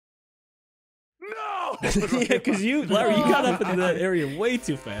No! Yeah, because Larry, you got up into that area way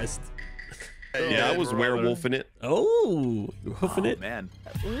too fast. Yeah, I was werewolfing it. Oh, you're hoofing it? Man.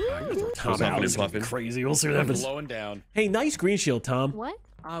 Tom out is crazy. We'll see what happens. Slowing down. Hey, nice green shield, Tom. What?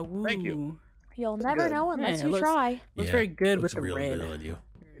 Thank you. You'll never know unless Yeah, you try. Looks very good with looks the really red. good on you.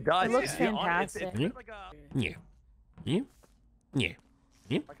 It does. It looks Yeah. fantastic. It's like a, Yeah. Yeah. Yeah.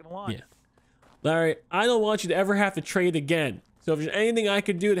 Yeah. like an alarm. Yeah. Larry, I don't want you to ever have to trade again. So if there's anything I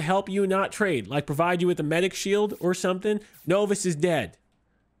could do to help you not trade, like provide you with a medic shield or something, Novus is dead.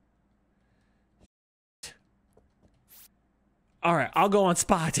 All right, I'll go on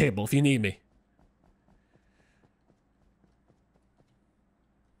spy table if you need me.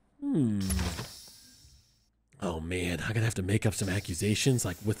 Oh man, I'm gonna have to make up some accusations,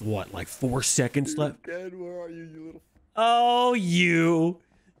 like with what, like 4 seconds left? Dad, where are you, you little... Oh, you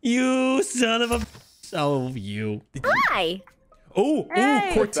son of a... Oh, you. Hi. Oh,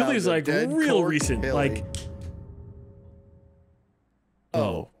 Hey. Cortilia's like Dead real recent. Cortilli. Like,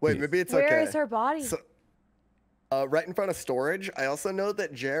 Oh, wait, maybe it's Where okay. is her body? So, right in front of storage. I also know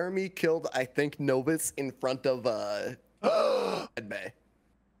that Jeremy killed, I think, Novus in front of Ed Bay.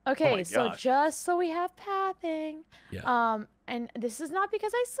 Okay, my so gosh. just so we have pathing, yeah. and this is not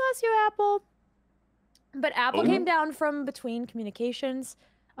because I sus you, Apple, but Apple came down from between communications,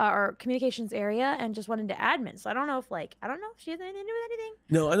 or communications area, and just went into admin. So I don't know if I don't know if she has anything to do with anything.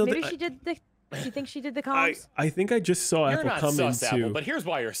 No, I don't Maybe think. she did the. You think she did the comms? I think I just saw You're Apple not come sus, into. Apple, but here's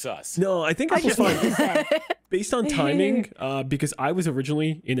why you're sus. No, I think Apple's fine. Based on timing, because I was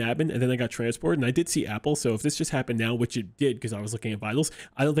originally in admin and then I got transported and I did see Apple. So if this just happened now, which it did because I was looking at vitals,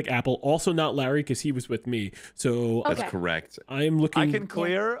 I don't think Apple, also not Larry because he was with me. So Okay. That's correct. I'm looking. I can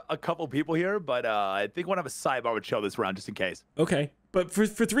clear a couple people here, but I think one of a sidebar would show this round just in case. Okay. But for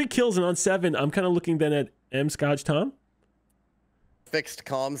 3 kills and on 7, I'm kind of looking then at M. Scotch Tom. Fixed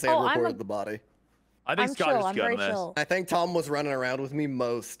comms and Oh, I'm reported a- the body. I think I'm Scott chill. is I'm good very on this. chill. I think Tom was running around with me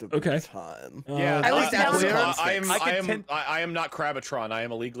most of Okay. the time. Yeah, At least Apple's clear. comms I am. fixed. I am not Crabatron. I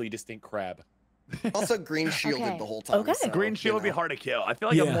am a legally distinct crab. Also green shielded Okay. the whole time. Okay. so, Green shield would be you know. hard to kill. I feel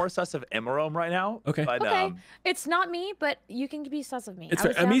like Yeah. I'm more sus of Emerome right now. Okay. But, Okay. It's not me, but you can be sus of me. It's I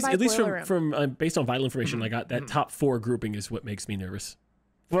was fair. I down mean, by at least boiler room. from based on vital information I got, that top 4 grouping is what makes me nervous.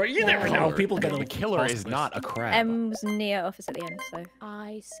 Well, you never know. People get The killer is not a crab. M's near office at the end, so.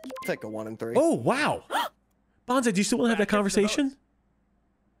 I skip. Take a 1 and 3. Oh wow, Bonza, do you still want to have that conversation?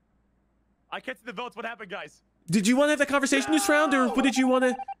 I can't see the votes. What happened, guys? Did you want to have that conversation this round, or what did you want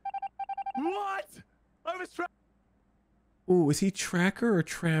to? What? I was trying. Ooh, is he tracker or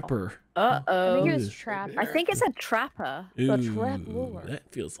trapper? I think it Ooh. was trap. I think it's a trapper. The Ooh, trap lord.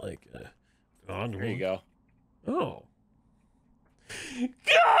 that feels like. There you go. Oh.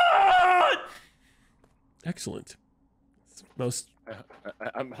 God! Excellent. It's most.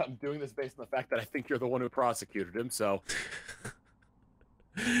 I'm doing this based on the fact that I think you're the one who prosecuted him. So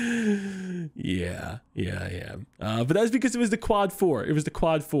Yeah, I am. But that's because it was the quad 4. It was the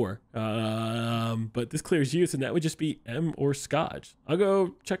quad 4. But this clears you, so that would just be M or Scotch. I'll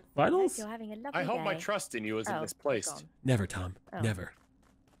go check vitals. You're having a lovely I hope my day. trust in you isn't Oh, misplaced. gone. Never, Tom. Oh. Never.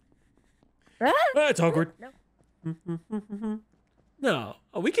 Ah! That's awkward. No. No,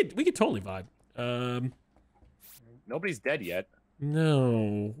 we could totally vibe. Nobody's dead yet.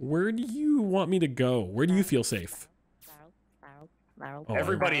 No. Where do you want me to go? Where do you feel safe? Laurel. Oh,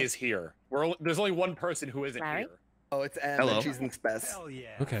 Everybody is here. There's only one person who isn't Larry? here. Oh, it's M. Hello. And she's in spec.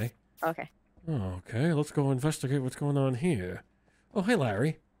 Okay. Okay. Okay, let's go investigate what's going on here. Oh, hey,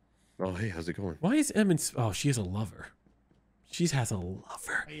 Larry. Oh, hey, how's it going? Why is M in... Oh, she has a lover. She has a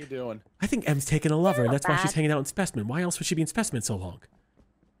lover. How you doing? I think M's taking a lover, and not that's why she's bad. hanging out in Specimen. Why else would she be in Specimen so long?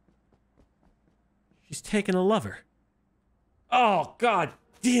 She's taking a lover. Oh, God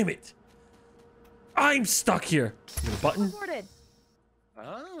damn it. I'm stuck here. You got a button? Teleported.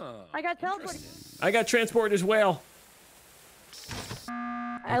 Oh. I got teleported. I got transported as well.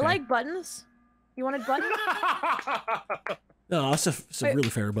 I like buttons. You wanted buttons? No, that's a Wait. really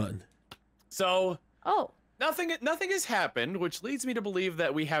fair button. So Oh. nothing has happened, which leads me to believe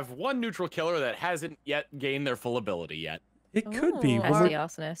that we have one neutral killer that hasn't yet gained their full ability yet. It could be. Ooh. That's We're, the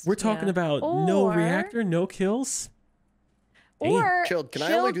arsonist. we're talking yeah. about no Or- reactor, no kills. Damn. Or Chilled, can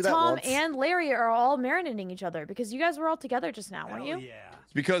I only do that Tom, once? and Larry are all marinating each other because you guys were all together just now, weren't you?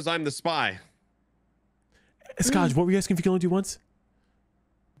 It's because I'm the spy. Scotch, what were you asking if you can only do once?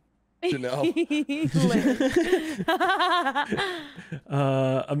 To know.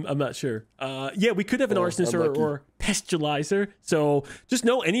 I'm not sure. Yeah, we could have an Oh, arsonist unlucky. or pestilizer. So just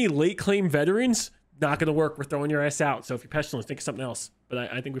know any late claim veterans, not going to work. We're throwing your ass out. So if you're pestilence, think of something else. But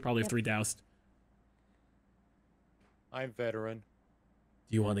I think we probably have 3 doused. I'm veteran.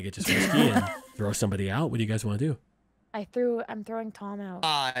 Do you want to get just risky and Throw somebody out. What do you guys want to do? I'm throwing Tom out.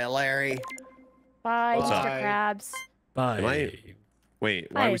 Bye, Larry. Bye, Mr. Bye. Krabs. Bye. Wait,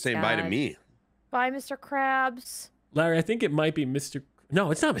 why are we Bye, saying bye to Scott. me? Bye, Mr. Krabs. Larry, I think it might be Mr.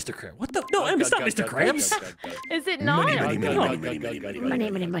 No, it's not Mr. Krabs. What the? No, it's not Mr. Krabs. Is it not? Money.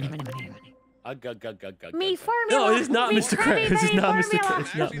 Me formula. No, it is not Me Mr. Krabby Krabs. It's Patty not Mr. formula. Krabs.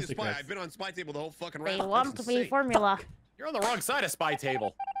 It's not Actually, the Mr. spy. Krabs. I've been on spy table the whole fucking They round. want to be formula. You're on the wrong side of spy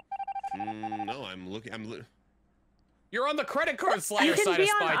table. No, I'm looking. You're on the credit card You slayer can side be of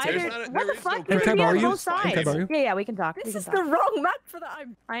on spy either. table. There's not- What there the is no fuck? You credit can be card. on Can I both sides. borrow you? Yeah, we can talk. This we can is talk. the wrong map for the.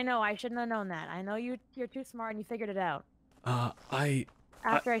 I know. I shouldn't have known that. I know you're too smart and you figured it out. I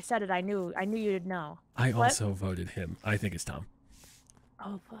After I said it, I knew you'd know. I What? also voted him. I think it's Tom.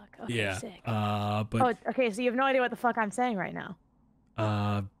 Oh fuck. Okay, Yeah. sick. But Oh, okay. So you have no idea what the fuck I'm saying right now.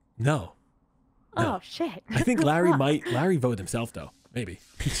 no. No. Oh shit. I think Larry Larry voted himself though. Maybe.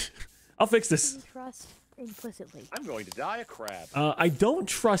 I'll fix this. You trust implicitly. I'm going to die a crab. I don't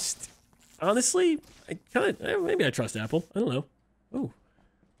trust. Honestly, maybe I trust Apple. I don't know. Oh.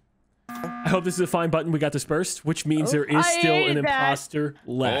 I hope this is a fine button. We got dispersed, which means there is I still an hated that. imposter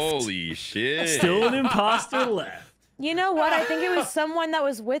left. Holy shit! Still an imposter left. You know what? I think it was someone that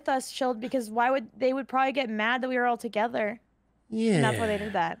was with us, Chilled, because they would probably get mad that we were all together. Yeah. And that's why they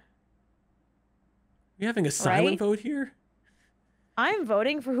did that. You having a silent Right? vote here? I'm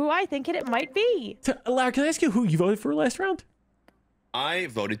voting for who I think it might be. Larry, can I ask you who you voted for last round? I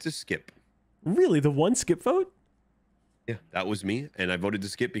voted to skip. Really, the one skip vote? Yeah, that was me, and I voted to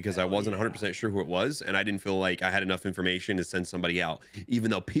skip because I wasn't 100% sure who it was, and I didn't feel like I had enough information to send somebody out,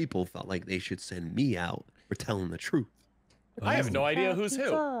 even though people felt like they should send me out for telling the truth. I have no idea who's who.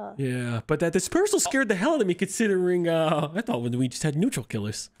 Pizza. Yeah, but that dispersal scared the hell out of me considering I thought when we just had neutral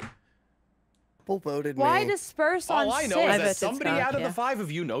killers. People voted Why me. disperse on All I know six? is I that voted somebody Scott, out of yeah. the 5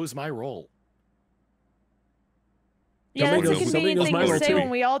 of you knows my role. Yeah, Somebody that's a knows- somebody knows convenient my thing role to say too. when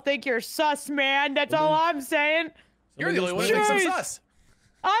we all think you're sus, man. That's all I'm saying. You're the only one who thinks I'm Jeez. sus.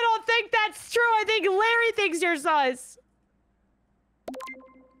 I don't think that's true. I think Larry thinks you're sus.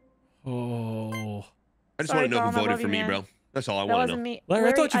 Oh. I just Sorry, want to know Dom, who I voted love for you, me, man. bro. That's all I That want to wasn't know. me. Larry,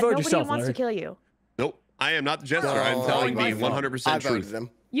 I thought you voted nobody yourself, wants Larry. to kill you. Nope, I am not the jester. I'm No, telling my me fault. 100% I voted truth. him.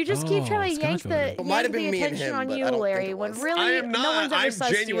 You just keep Oh, trying to Scott yank the, voted. It might have yank the been me and attention him, on but you, I don't think Larry, it when was. really I am no not. one's ever I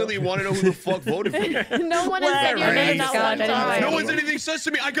sussed genuinely you. want to know who the fuck voted for me. No one has said your Larry. name not God, one I didn't time. vote. No one's anything sus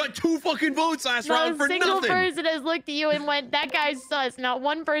to me. I got 2 fucking votes last Not round a for single nothing. person has looked at you and went, that guy's sus. Not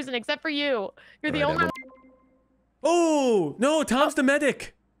one person except for you. You're the Alright, only one. Oh, no, Tom's the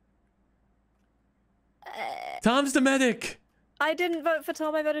medic. Tom's the medic. I didn't vote for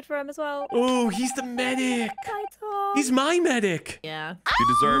Tom. I voted for him as well. Oh, he's the medic. Hi, Tom. He's my medic. Yeah. You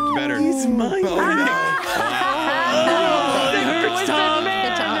deserved better. He's my medic. Oh, it hurts, Tom.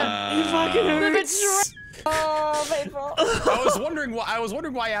 Good job. He fucking hurts. Oh, painful. I was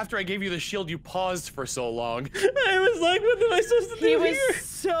wondering why after I gave you the shield you paused for so long. I was like, what am I supposed to do He was here?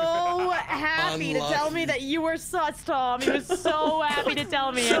 so happy to tell me that you were sus, Tom. He was so happy to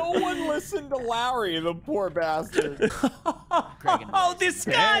tell me it. No one listened to Larry, the poor bastard. Oh, this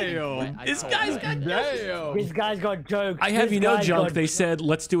guy. This guy's got Damn. This guy's got jokes. I have This you know, guy's Junk. got- They said,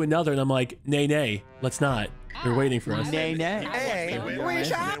 let's do another. And I'm like, nay, nay, let's not. They're waiting for us. Nay, nay. Hey, Watch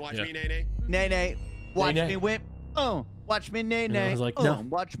Yeah. me, nay. Nay, nay. Watch Nay, nay. me whip. Watch me nay, And I nay. was like, no.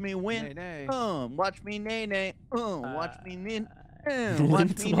 Watch me win. Nay, nay. Watch me nay, nay. Watch me nin.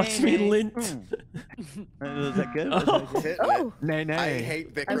 Lint, watch me lint. Was that good? Oh. hitting it. Oh. Nay, nay. I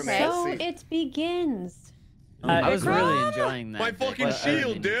hate So Vicromancy. it begins. I was Vicrom? really enjoying that. My Vic. fucking Well,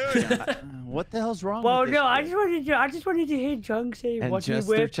 shield, dude. What the hell's wrong Well, with this? no, I dude? just wanted to hear Junk say, And "Watch me Jester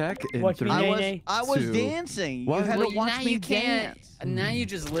whip." check in Watch me 3, nay. I was 2. dancing. What? You had Well, to watch now me you can't. dance. Now you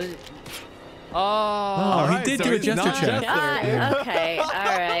just lit. Oh. Oh, he did do a gesture check. Okay. All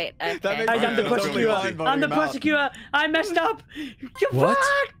right. Okay. makes I'm the sense. prosecutor. I'm the prosecutor. I messed up. You What?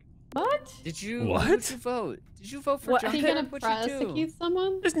 fuck! What? Did you? What? Who'd you vote? Did you vote for What? Junk? Are you gonna What'd you do? prosecute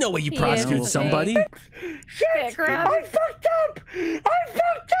someone? There's no way you He prosecute is somebody. Shit! I fucked up. I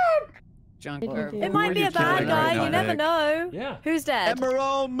fucked up. Junk. Did you do? Who It might might be be a a bad bad guy, guy. you never know. Yeah. Who's dead?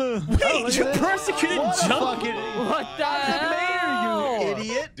 Emerald. Wait, you prosecuted Junk? What the hell, you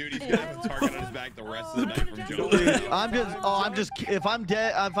idiot? Dude, he's gonna have a target on his back the rest of the night from Joe. I'm just. If I'm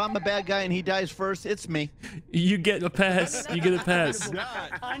dead, if I'm a bad guy and he dies first, it's me. You get a pass. You get a pass.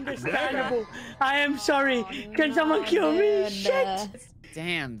 Understandable. I am sorry. Can someone kill me? Shit!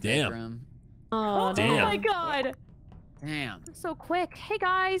 Damn. Damn. Vikram. Oh, Damn. Oh my god. Damn. I'm so quick. Hey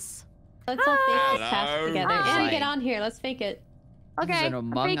guys. Let's all fake this Hello. task together. Hi. And get on here. Let's fake it. This is Okay, an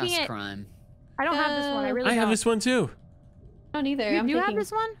I'm Among faking Us it. crime. I don't have this one. I really I don't. have this one too. I don't either. I'm Do you have thinking-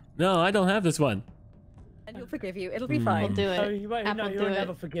 this one? No, I don't have this one. And he'll forgive you. It'll be Hmm. fine. I'll do Oh, it. you won't, Apple, no, do you'll it.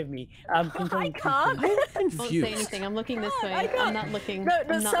 never forgive me. I can't. I'm Don't say confused. anything. I'm looking this way. I can't. I'm not looking. No,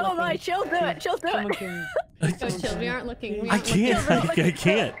 I'm not so am I. looking. She'll do it. She'll do Someone it. can... Go chill. We aren't looking. We I aren't looking.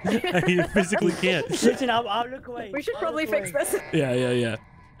 can't. I can't. I physically can't. Listen, I'll look away. We should I'll probably look fix away. this. Yeah.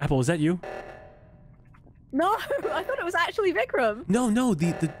 Apple, was that you? No, I thought it was actually Vikram. No,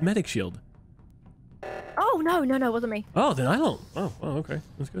 the medic shield. Oh, no, it wasn't me. Oh, then I don't. Oh, okay.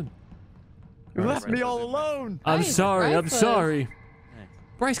 That's good. You left me all alone. I'm Nice, sorry. I'm Bryce was- sorry.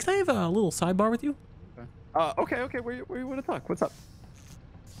 Bryce, can I have a little sidebar with you? Okay. Where you want to talk? What's up?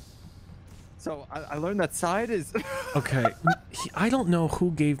 So I learned that side is. Okay. I don't know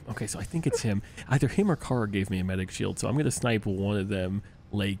who gave. Okay, so I think it's him. Either him or Kara gave me a medic shield, so I'm gonna snipe one of them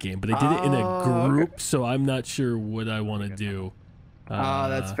late game. But I did it in a group, so I'm not sure what I want to do.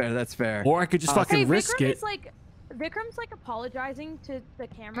 That's fair. That's fair. Or I could just fucking Hey, risk Vikram it. is like, Vikram's like apologizing to the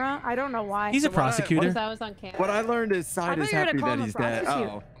camera. I don't know why. He's a So what I- prosecutor. Because I was on camera. What I learned is I side thought is you were happy gonna call that him a he's dead.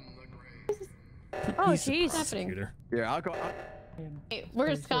 prostitute. Oh, Oh, He's a jeez. prosecutor. yeah. I'll go. Wait,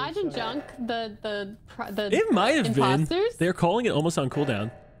 were Scotch and Junk the It might have been. imposters? They're calling it almost on cooldown.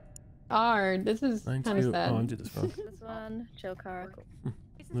 This is 9-2. kind of Oh, sad. I'm doing this wrong. This one, chill car. Cool.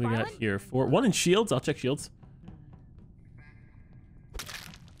 Is this What do we got violent? here? 1 in shields. I'll check shields.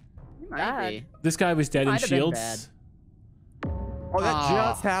 Might be. This guy was dead in Might have been shields. Oh, that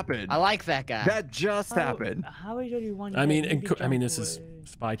Aw. just happened. I like that guy. That just happened. How is anyone? I mean, dead? I mean, this is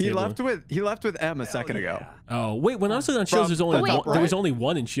spy He table. left with M a second ago. Oh wait, when I was on shields, there's only From the top there was right. only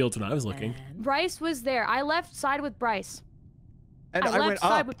 1 in shields when I was looking. Bryce was there. I left side with Bryce. And I I left went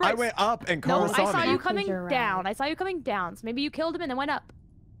side up. with I Bryce. went up, and No, Carl I saw saw me. you coming You're right. down. I saw you coming down. So maybe you killed him and then went up.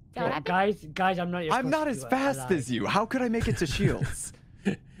 That what happened? Guys, I'm not your I'm not as prosecutor. I fast lied. as you. How could I make it to Shields?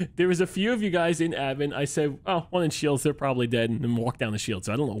 There was a few of you guys in admin. I said, oh, 1 in shields, they're probably dead, and then walked down the shield.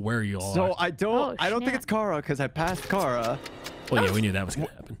 So I don't know where you all So are. I don't think snap. it's Kara because I passed Kara. Well, yeah, we knew that was gonna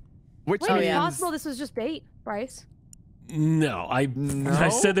happen. Which Wait, means it's possible this was just bait, Bryce. No, I No?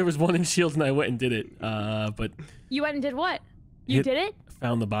 said there was 1 in shields, and I went and did it. But You went and did what? You Hit- did it?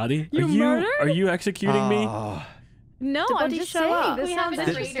 found the body. You are you murdered? are you executing me? No, Did I'm body just show saying. up? This We have sounds a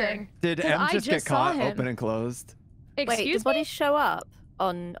interesting. Did 'Cause M I just get just saw caught him. open and closed? Wait, Excuse did body me? show up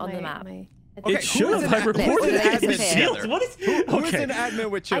on the Wait, map? wait. Okay, It should who's have. I in reported admin it in together? shields. What is? Who's Okay. an admin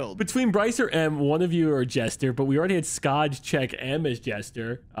with Chilled? Between Bryce or M, one of you are Jester, but we already had Scotch check M as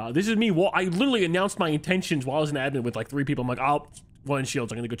Jester. This is me. I literally announced my intentions while I was an admin with like 3 people. I'm like, oh, 1 in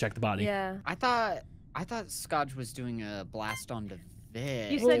shields. I'm gonna go check the body. Yeah. I thought Scotch was doing a blast onto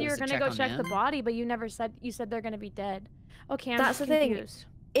Vic. You said you Was were it gonna go on check the him? body, but you never said. You said they're gonna be dead. Okay, I'm That's just the thing. confused.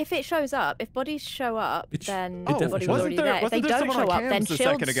 If it shows up, if bodies show up, then it the definitely body shows was up. already there. If they wasn't there don't someone show on up, then cams a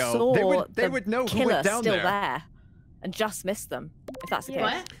second Shield ago? saw They would the know who killer went down still there. and just missed them. If that's the case.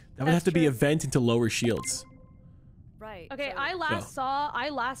 What? That would have to be a vent into lower shields. Right. Okay, so- I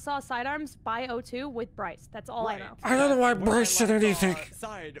last saw sidearms by O2 with Bryce. That's all I know. I don't know why Bryce said anything.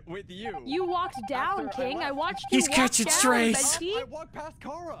 Side with you. You walked down, After I King. I left. watched He's you walk catching down, strays. bestie. I walked past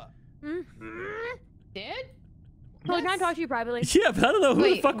Kara. Did? So can I talk to you privately? Yeah, but I don't know who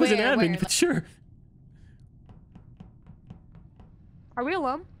the Wait, fuck was an where? admin, but sure. Are we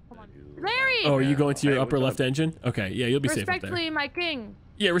alone? Hold on. Larry! Oh, are you going to your Hey, upper what's left engine? Okay, yeah, you'll be safe up there. Respectfully, my king.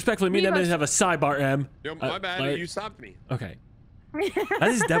 Yeah, respectfully, me and Leave them us- have a sidebar, M. Yo, my bad. Larry- You stopped me. Okay.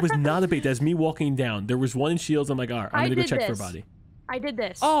 That was not a bait. That's me walking down. There was 1 in shields. I'm like, all right, I'm I gonna go did check for a this. body. I did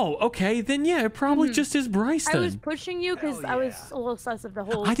this. Oh, okay. Then yeah, it probably just is Bryce I then. was pushing you because I was a little sus of the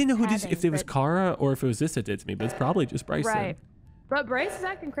whole. I didn't know who this, having, if it was but- Kara or if it was this that did to me, but it's probably just Bryce Right. But Bryce is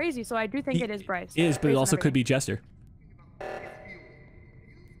acting crazy, so I do think He it is Bryce. then. Is, but it Based on also could everything. be Jester.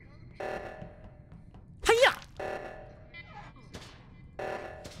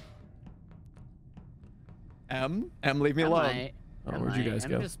 M, leave me I alone. might. Oh, I where'd you might. guys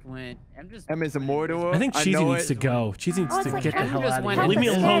M go? just went. M just. M is immortal. I think Cheesy know needs it. to go. Cheesy needs Oh, it's to like get the M hell just out of went here. in Leave me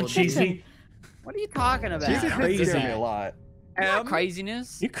the alone, same Cheesy. What are you talking about? Cheesy's been Crazy. scaring me a lot. Not M,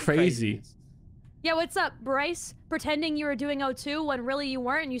 craziness. You're crazy. Yeah, what's up, Bryce? Pretending you were doing O2 when really you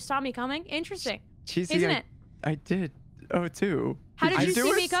weren't, and you saw me coming. Interesting, Cheesy, isn't it? I did. Oh, too. How did I you do see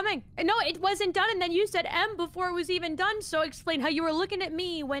it? me coming? No, it wasn't done, and then you said M before it was even done. So explain how you were looking at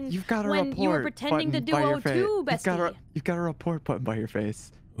me when You've got a when report you were pretending to button do by your face. O2, bestie. You've got a report button by your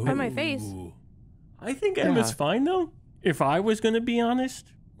face. By my face. Ooh. I think Emma's Yeah. fine though. If I was gonna be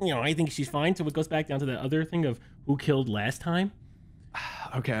honest, I think she's fine. So it goes back down to the other thing of who killed last time.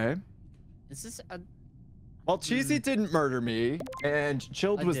 Okay. Is this a? Well, Cheesy didn't murder me, and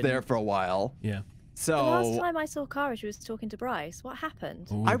Chilled I was there didn't. for a while. Yeah. So The last time I saw Kara, she was talking to Bryce. What happened?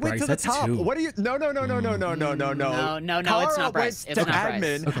 Ooh, I went Bryce, to the that's top. two. What are you? No. No, it's not Bryce. It's To not Bryce.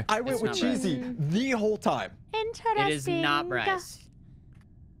 admin. Okay. I went It's with not Bryce. Cheesy the whole time. Interesting. It is not Bryce.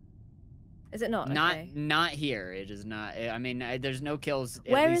 Is it not? Okay. Not here. It is not. I mean, there's no kills. at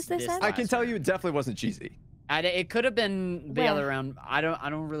Where least is this at? I can last tell you, round. it definitely wasn't Cheesy. It could have been the Where? other round. I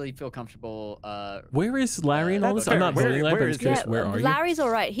don't really feel comfortable. Where is Larry and all That's this? I'm not fair. voting Larry, but Where I'm is just curious, Yeah, where are you? Larry's all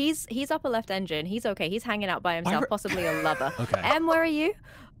right. He's upper left engine. He's okay. He's hanging out by himself, possibly a lover. Okay. Where are you?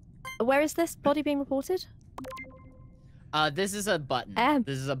 Where is this body being reported? This is a button.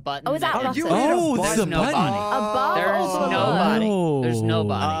 This is a button. Oh, is that a button? Oh, this is a There's no button. body. Above There's or below? no body. There's no Oh.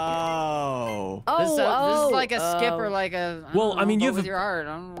 body. Oh. This is like a skip or like a. Well, I mean, you you with have your heart.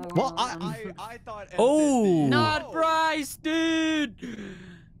 I don't know. Well, I thought. M Oh. did the- Not Bryce, dude.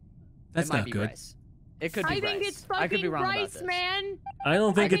 That's it might not be good. It could be I Bryce. think it's I could be fucking wrong about Bryce, this. man. I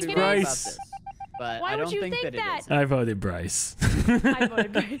don't think I it's think it is. Bryce. But Why I would don't you think think that that? it is. I voted Bryce. I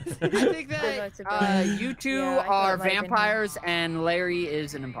voted Bryce. I think I that voted Bryce. you two Yeah, I thought are it might have been him. vampires and Larry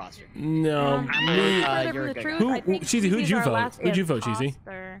is an imposter. No, me. Further you're from a the good truth, guy. Who- I think Cheesy, who'd Cheesy's you our vote? last Who'd you vote, Cheesy?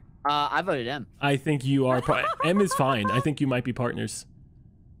 imposter. I voted M. I think you are. M is fine. I think you might be partners.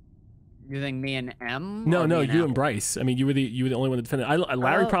 You think me and M? No, or no, me and you Apple? and Bryce. I mean, you were the only one that defended.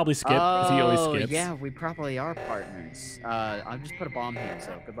 Larry probably skipped because he always Oh, skips. yeah, we probably are partners. I'll just put a bomb here,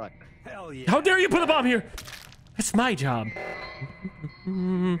 so good luck. Hell yeah. How dare you put a bomb here? It's my job.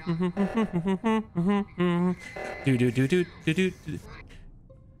 Do.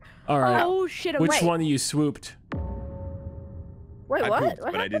 All right. Oh shit! Which Wait. one of you swooped? Wait, I what? pooped,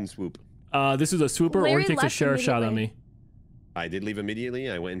 What but I didn't swoop. This is a swooper, or Larry he takes a left sheriff shot on immediately. me. I did leave immediately.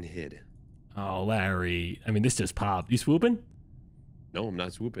 I went and hid. Oh, Larry. I mean, this just popped. You swooping? No, I'm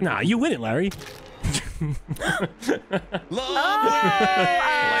not swooping. Nah, you win it, Larry. Love.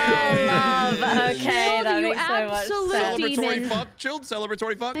 Okay, that You makes so much absolute sense. Celebratory demon. fuck, chilled.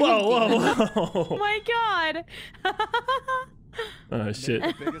 Celebratory fuck. Oh my god. Oh shit.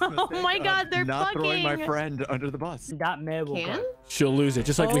 Oh my god, they're not fucking. throwing my friend under the bus. That mayor will Can? go. She'll lose it,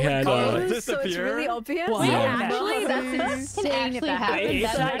 just like we had. So it's really obvious. Wait, Yeah. actually, that's Can insane. actually If that happen. happens, It's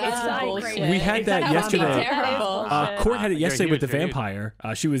That's like- that's it's like- bullshit. We had that That would be yesterday. terrible. Court had it You're yesterday with the huge, you're huge. vampire.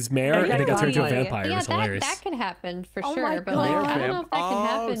 She was mayor, and it got turned into a vampire. It Yeah, was hilarious. that could happen for Oh sure, my but like, I don't know if that can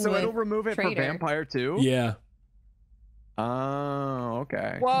happen so it'll with remove it traitor. for vampire too. Yeah. Oh,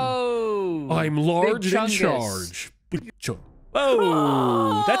 okay. Whoa! I'm large and in Chungus. charge.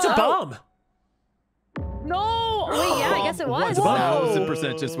 Oh, that's a bomb. No. Wait, yeah, I guess it was. It's a bomb.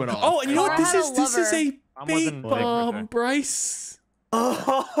 1000% just went off. Oh, and you know what? Or This had a is a lover. big bomb, 1% Bryce.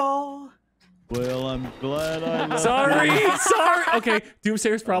 Well, I'm glad I. Sorry. Okay,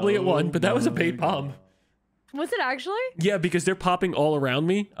 Doomsayer's probably at 1, but that was a bait bomb. Was it actually? Yeah, because they're popping all around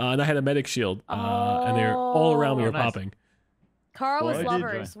me, and I had a medic shield, and they're all around me are nice. popping. Carl was Why did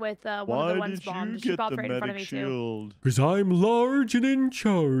lovers with one of the ones bombed. She popped right in front of me too. shield? Because I'm large and in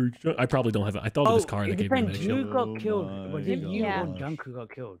charge. I probably don't have it. I thought it was Car that it gave me the depends. medic shield. Who got killed? Was it you Yeah. or Junk who got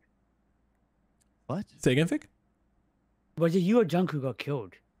killed? What? Say again, Vic? Was it you or Junk who got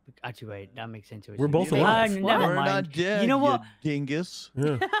killed? Actually, wait, that makes sense. We're both alive. Never We're mind. not dead. You know what? dingus?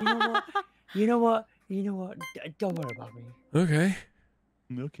 Yeah. You know what? Don't worry about me. Okay.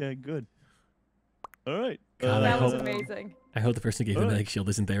 Okay, good. All right. God, That was hope- amazing. I hope the person who gave me the medic shield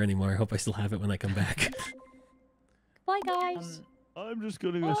isn't there anymore. I hope I still have it when I come back. Bye, guys. I'm just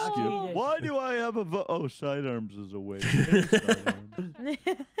gonna go Oh. skip. Why do I have a Oh, sidearms is away.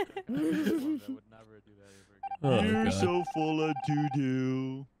 Oh, You're God. so full of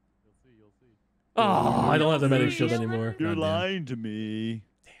doo-doo. Oh, I don't have the medic shield anymore. You're Goddamn. lying to me.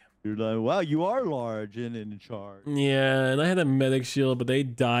 You're like, wow, you are large and in charge. Yeah, and I had a medic shield, but they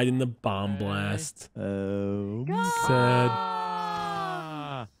died in the bomb blast. Oh. Sad.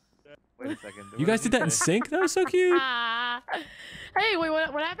 Wait a second. You guys did that in sync? That was so cute. Hey, wait,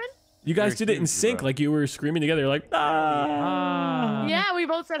 what happened? You guys You're did it in huge, sync, bro. like you were screaming together, like, ah. Yeah, we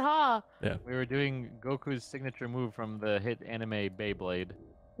both said ha. We were doing Goku's signature move from the hit anime Beyblade.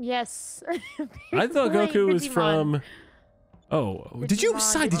 Yes. I thought Wait, Goku was Digimon. from. Oh, did you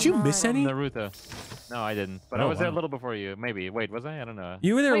Digimon, Did you miss Digimon. any? Naruto. No, I didn't. But I Oh, was there a wow. little before you. Maybe. Wait, was I? I don't know.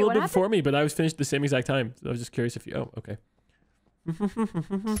 You were there Wait, a little what bit happened? before me, but I was finished the same exact time. I was just curious if you. Oh, okay.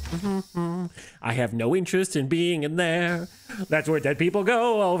 I have no interest in being in there. That's where dead people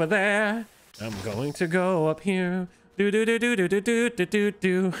go over there. I'm going to go up here. Do do do do do do do do do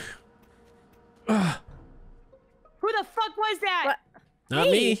do. Who the fuck was that? What? Not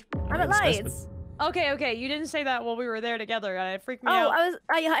me. I'm at I'm a specimen. lights. Okay. You didn't say that while we were there together. It freaked me out.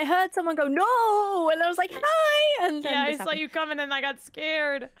 I heard someone go no, and I was like hi, and then Yeah, I this saw happened. you coming and I got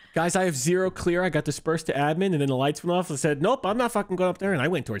scared. Guys, I have 0 clear. I got dispersed to admin, and then the lights went off. I said, nope, I'm not fucking going up there, and I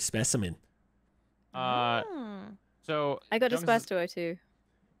went towards specimen. So I got Junk's- dispersed to O2.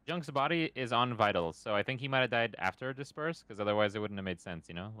 Junk's body is on vitals, so I think he might have died after disperse, because otherwise it wouldn't have made sense,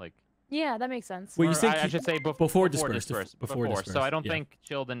 you know? Like, Yeah, that makes sense. Well, you or think I should say before disperse. disperse. Before disperse, So I don't yeah. think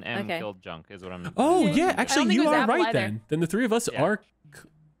Chilled and M Okay. killed Junk, is what I'm. Oh Yeah, yeah, I don't actually think it you was are Apple right either. then. Then the 3 of us Yeah. are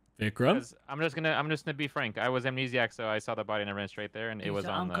Vikram. 'Cause I'm just gonna be frank. I was amnesiac, so I saw the body and I ran straight there, and it was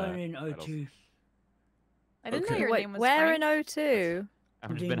on the. in vitals. O2. I didn't know Okay. your Wait, name was where Frank. in O2?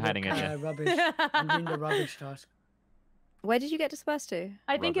 I've just been hiding it. Yeah. Rubbish. I'm doing the rubbish task. Where did you get dispersed to?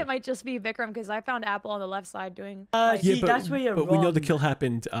 I think it Rubbish. might just be Vikram because I found Apple on the left side doing. Yeah, See, but, that's where you're but we know the wrong. kill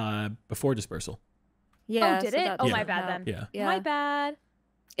happened before dispersal. Yeah. did so it? that Oh, Yeah. my doesn't bad help. then. Yeah. My bad.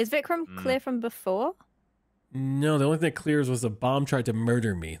 Is Vikram clear from before? No, the only thing that clears was the bomb tried to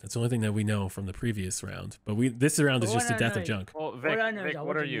murder me. That's the only thing that we know from the previous round. But this round is But just the what I death know- of Junk. Well, All Vic, I know is Vic I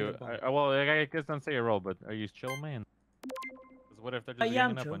what are wasn't near you? the bomb. Well, I guess don't say your role, but are you chill, man? 'Cause what if they're I just am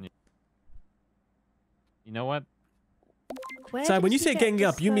ganging up chill. on you? You know what? Where So did when you you say get ganging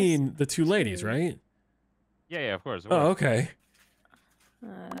up, you dispersed mean the 2 ladies, to? right? Yeah, of course. Oh, okay.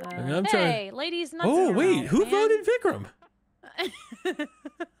 I'm trying. Hey, ladies, nuts. Oh in wait, your who mouth, voted Vikram? man.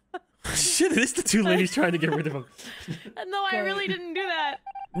 Shit, it is the 2 ladies trying to get rid of him. No, I really didn't do that.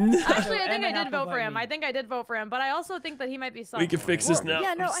 No. Actually, I think Emma I did Apple vote for voted him. me. I think I did vote for him, but I also think that he might be. We can fix this Well, now.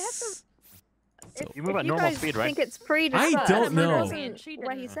 Yeah, no, I have to. You move at If normal guys speed, right? think it's pre I don't know.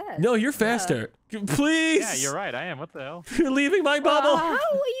 What he said. No, you're faster. Please. Yeah, you're right. I am. What the hell? You're leaving my bubble. How are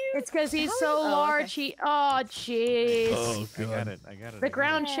you? It's because he's How so is- oh, large. okay. Oh, jeez. Oh I got god. it. I got it. The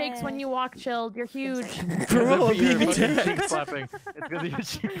ground shakes when you walk, Chilled. You're huge. Bro, I'm being cheek attacked. slapping. It's because of your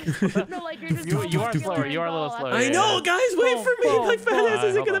cheek. No, like you're just. You are slower. You are a little slower. I know, guys. Wait for me. boom, My fat ass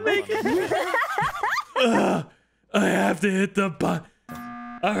isn't hold gonna on, make hold it. Ugh, I have to hit the button.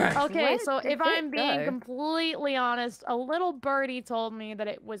 All right. Okay, Where so did if I'm it being go? completely honest, a little birdie told me that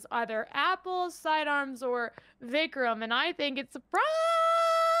it was either Apple, Sidearms, or Vikram, and I think it's probably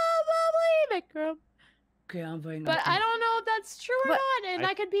Vikram. Okay, I'm voting But Apple. I don't know if that's true or What- not, and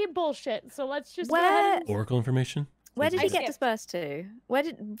I could be bullshit. So let's just Where- go ahead and... Oracle information. Where did I you get skipped. dispersed to? Where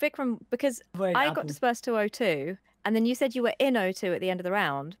did Vikram? Because Voted I Apple. got dispersed to O2, and then you said you were in O2 at the end of the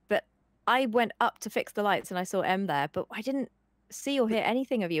round, but I went up to fix the lights and I saw M there, but I didn't see or hear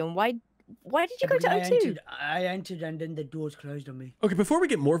anything of you. And why did you go to Because O2? I entered and then the doors closed on me. Okay, before we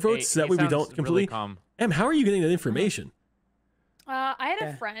get more votes, so that way we don't Really completely. calm. Em, how are you getting that information? I had Yeah.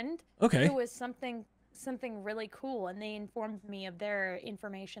 a friend Okay. who was something really cool, and they informed me of their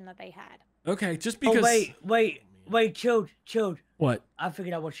information that they had. Okay, just because. Oh wait, chilled. What? I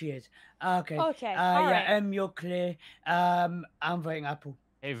figured out what she is. Okay. Okay, Yeah, alright. you're clear. I'm voting Apple.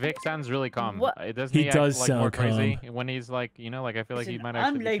 Hey, Vic sounds really calm. What- It doesn't He he act does like sound more crazy calm. when he's like, you know, like I feel like he Listen, might I'm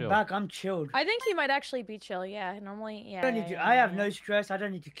actually be laid chill. back. I'm chilled. I think he might actually be chill. Yeah, normally, yeah. I, don't need to, I have no stress. I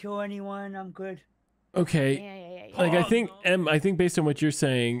don't need to kill anyone. I'm good. Okay. Yeah. Like I think, Em, I think based on what you're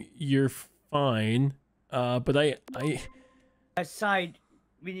saying, you're fine. But I. Aside,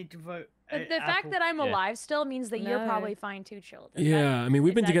 we need to vote. The fact that I'm alive still means that you're No. probably fine too, Chilled. Yeah, I mean,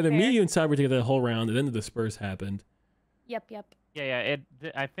 we've is been that together. Me, fair? you, and Side were together the whole round, and then the disperse happened. Yep. Yeah.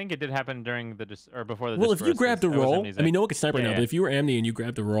 I think it did happen during the or before the. Well, if you disperse, grabbed the 'cause I was roll, I amnesiac. mean, no one can snipe right Yeah, now, yeah. but if you were Amni and you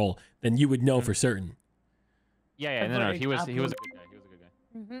grabbed the roll, then you would know for certain. Yeah, no, voted he was a Apple. good guy. He was a good guy.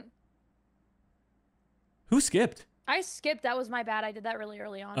 hmm Who skipped? I skipped. That was my bad. I did that really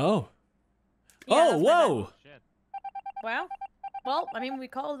early on. Oh. Yeah, Oh, that's my bad. whoa. Shit. Well, I mean, we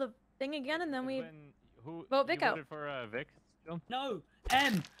call the thing again, and then we. Who Vote Vic you out. voted for Vic? Still? No,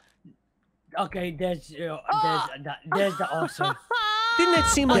 Okay, there's the also. Didn't it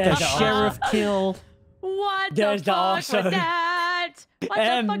seem like a There's the sheriff kill? What There's the the fuck also. was that? What the fuck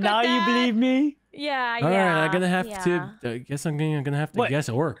was Now you that? believe me? Yeah. All right, yeah. I'm gonna have yeah. to. I guess I'm gonna have to What? guess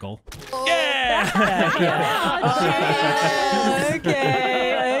Oracle. Okay.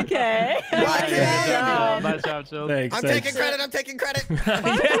 Nice job, Chill. Thanks. I'm thanks. taking credit.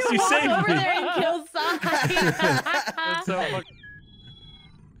 Yes, you Walk saved over me. there and kill That's so Sai. fucking.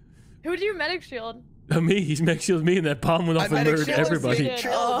 Who do you medic shield? Me, he's make shield me, and that bomb went off and medic murdered shielded everybody. me.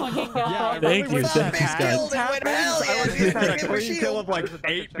 Oh fucking god. Thank you, thanks, guys. Killed and went, hell yeah, dude, had a give him a clean kill of shield. like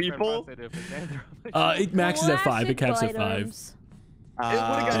 8 people. It maxes at 5. It caps at Classic 5. items. It would have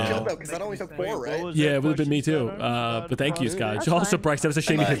got Yeah. killed though, because that only took 4, right? Yeah, it would have been me too. But thank you, Scott. That's Also, fine. Bryce, that was a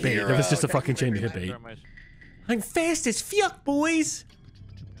shame you I'm a hit bait. That hero. was just a Thank fucking you for shame you hit bait. I'm fast as fuck, boys.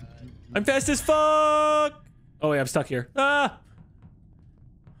 I'm fast as fuck. Oh wait, I'm stuck here. Ah.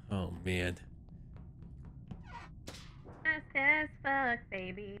 Oh man. as fuck,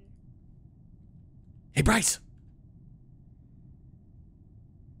 baby. Hey, Bryce.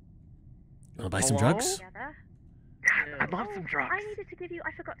 You want to buy some drugs? I'd love some drugs. I needed to give you.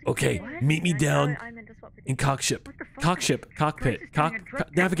 I forgot to. Okay, give you meet me down in cockpit,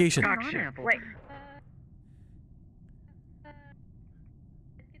 navigation. Wait.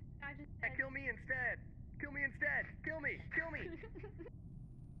 Kill me instead. Kill me instead. Kill me. Kill me.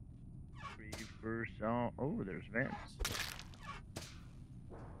 Oh, there's vents.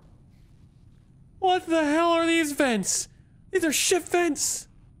 What the hell are these vents? These are ship vents.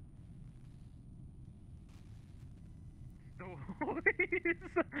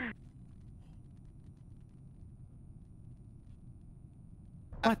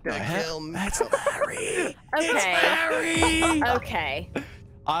 What the hell? That's Larry. Okay. Larry. Okay.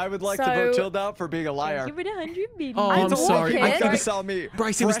 I would like to vote chilled out for being a liar. Give it 100 million. Oh, I'm sorry. You guys saw me.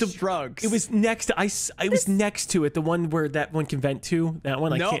 Bryce, it was the drugs. It was next to I was next to it. The one where that one can vent to. That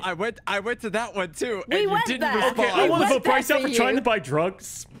one. No, I went to that one too. We and you went didn't there. respond. Okay, I want to vote Bryce out for you. trying to buy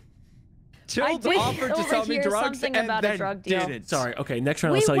drugs. Chilled offered to sell me drugs and about a then drug deal. didn't. Sorry. Okay, next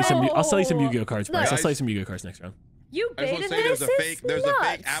round I'll sell you some. I'll sell you some Yu-Gi-Oh cards, Bryce. No. I'll sell you some Yu-Gi-Oh cards next round. You I just want baited to say this. there's a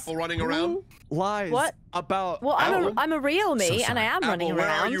fake apple running around. Lies. What? About Well, Apple? I'm a real me, So and I am running Apple, where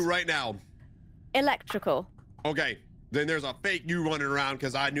around. are you right now? Electrical. Okay. Then there's a fake you running around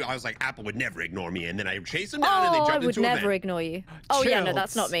because I was like, Apple would never ignore me, and then I chased him down and they Oh, jumped I would into a never vent. ignore you. Oh yeah, no,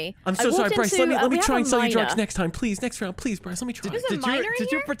 that's not me. I'm I so sorry, walked Bryce. into- Let me we try have and a sell you drugs miner. next time, please. Next round, please, Bryce. Let me try. Did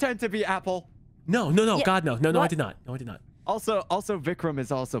you pretend to be Apple? No, Yeah, God, no, I what? did not. No, I did not. Also, Vikram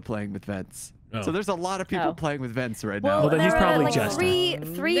is also playing with vents. Oh. So there's a lot of people Oh. playing with vents right Well, now. then he's there probably are like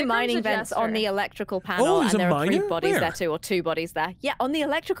jesting. three Vikram's mining a vents on jester. the electrical panel, Oh, there's and a there are 3 miner? bodies Where? there too, or 2 bodies there. Yeah, on the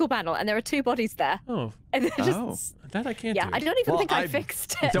electrical panel, and there are 2 bodies there. Oh, And they're just, Oh. that I can't yeah, do. I don't even Well, think I I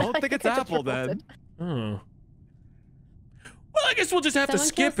fixed it. don't I think it's I just Apple then. reported. Oh. Well, I guess we'll just have to Someone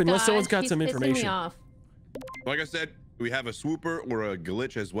skip kill unless Scott. someone's got He's some pissing me information. off. Like I said, we have a swooper or a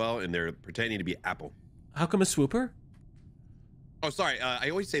glitch as well, and they're pretending to be Apple. How come a swooper? Oh, sorry.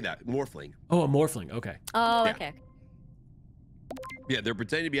 I always say that. Morphling. Oh, a morphling. Okay. Oh, Yeah. okay. Yeah, they're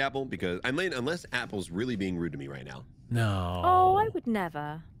pretending to be Apple because unless Apple's really being rude to me right now. No. Oh, I would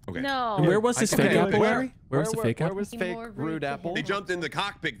never. Okay. No. And where was this fake Okay, apple, where- Larry? Where was the fake Where apple? was fake More rude rude to Apple? They jumped in the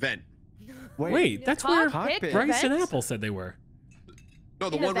cockpit vent. Wait, that's where Cockpit. Bryce and vent? Apple said they were. No,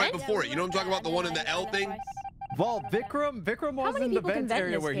 the In the one right vent? before it. You know what I'm talking about? The one in the L thing? Well, Vikram How was many in the people can vent vent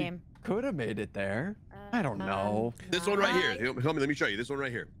area this where game? he could have made it there. I don't know. This one right here. Tell me, let me show you. This one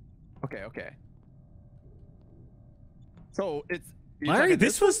right here. Okay. So it's you're Larry, talking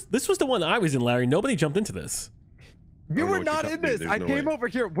this was the one I was in, Larry. Nobody jumped into this. You know were what you're not talking in about. this. There's I no came way. over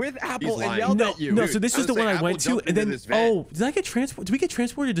here with Apple and lying. yelled No, at you. no. Dude, So this I was the was one saying I went Apple to, jumped and into then this vent. did I get transported? Did we get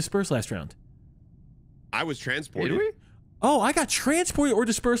transported or dispersed last round? I was transported. Did we? Oh, I got transported or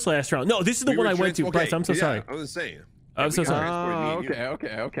dispersed last round. No, this is the We one were I went to. okay, Bryce, I'm so yeah, sorry. I was saying. I'm we so got sorry. transported, me and you.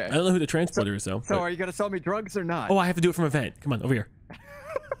 Okay. I don't know who the transporter is though. So but- are you gonna sell me drugs or not? Oh, I have to do it from a vent. Come on, over here.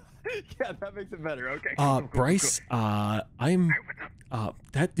 Yeah, that makes it better. Okay. Bryce, I'm.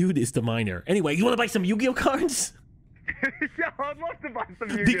 That dude is the miner. Anyway, you want to buy some Yu-Gi-Oh cards? Yeah, I'd love to buy some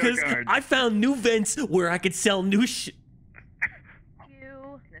Yu-Gi-Oh Because cards. I found new vents where I could sell new shit. For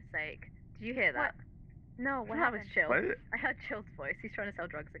goodness sake. Did you hear that? No, what happened? That was Chilled. What? I heard Chilled's voice. He's trying to sell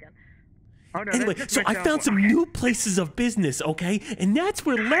drugs again. Oh, no, Anyway, that's so I myself. found some Okay. new places of business, okay? And that's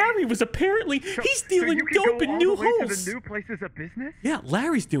where Larry was apparently. He's dealing you can dope go in all new the way to holes. the new places of business? Yeah,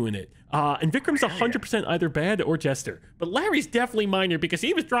 Larry's doing it. And Vikram's 100% either bad or jester. But Larry's definitely minor because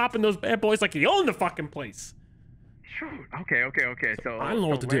he was dropping those bad boys like he owned the fucking place. Shoot. Okay. So I don't know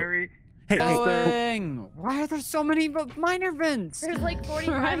what to do. Larry, Hey, Why are there so many minor vents? There's like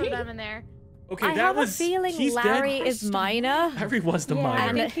 45 of them in there. okay, I that have was. a feeling he's Larry dead. is minor. Larry was the I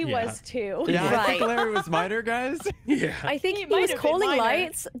minor. think he was too. Yeah, I think Right. Larry was minor, guys. Yeah. I think He he might was have been calling minor.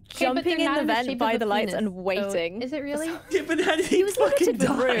 lights, Okay, but jumping they're in not the in the vent shape by of the a lights penis, and waiting. Is it really? Yeah, but how did He was fucking limited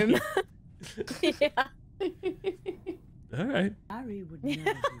with die? room. Yeah. All right. Larry would never do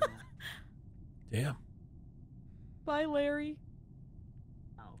that. Damn. Bye, Larry.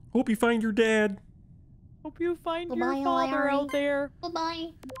 Hope you find your dad. Hope you find Goodbye, your father Larry. out there. Bye-bye.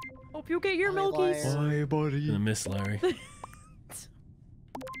 Hope you get your Bye, milkies. Bye, buddy. Gonna miss Larry. I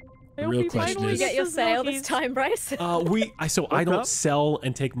The hope real he question finally is- You gets get your his sale this milkies. time, Bryce. So I What's don't up? sell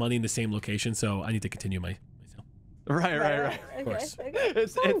and take money in the same location, so I need to continue my sale. Right. Of course.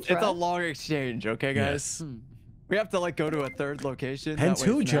 It's a long exchange, okay, guys? Yes. We have to like go to a third location. Depends that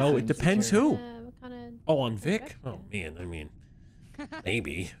way who, it's Joe. nice It and depends secure. who. What kind of... Oh, on Vic? Oh man, I mean,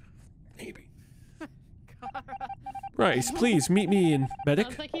 maybe. Bryce, please meet me in medic.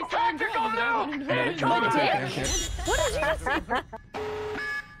 Sounds like he's selling drugs. What did you just say?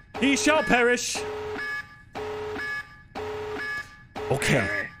 He shall perish.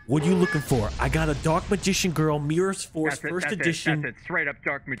 Okay, what are you looking for? I got a Dark Magician Girl, Mirror's Force, first edition. That's it. Straight up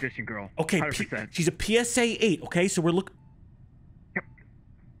Dark Magician Girl. Okay, 100%. she's a PSA 8. Okay, so we're looking. Yep.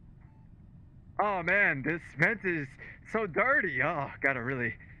 Oh man, this vent is so dirty. Oh, gotta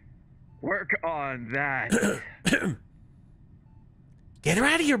really work on that. Get her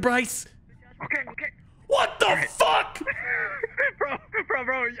out of here, Bryce. Okay. What the fuck?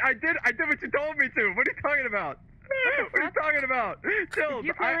 bro, I did what you told me to. What are you talking about? What are you talking about? Chilled. Did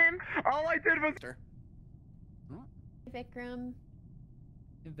you kill him? All I did was. Vikram.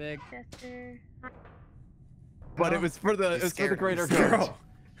 Vic. Chester. But it was for the greater good.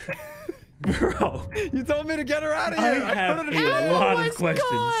 Bro. You told me to get her out of here. I have put it a lot of questions.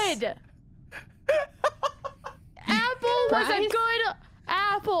 Good. Apple was a good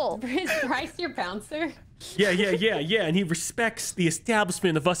apple. Is Bryce your bouncer? Yeah, and he respects the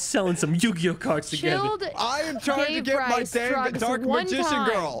establishment of us selling some Yu-Gi-Oh cards together. Chilled I am trying to get my Bryce damn drugs Dark one Magician time.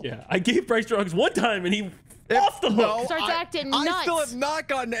 Girl. Yeah, I gave Bryce drugs one time and he off the hook. No, Starts acting I nuts. still have not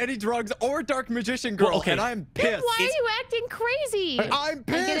gotten any drugs or Dark Magician Girl, Well, okay. and I'm Then pissed. why are you acting crazy? I'm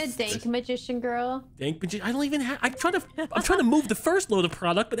I get a pissed. dank magician girl. Dank Magician. I don't even have. I'm trying to move the first load of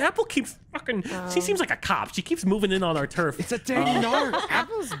product, but Apple keeps fucking. She seems like a cop. She keeps moving in on our turf. It's a dating art.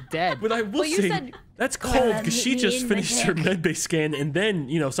 Apple's dead. But I will Well, you say said, that's cold because she meet me just in the finished her dick. medbay scan and then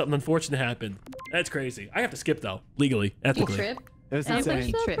something unfortunate happened. That's crazy. I have to skip though, legally, You ethically. trip? It was Sounds like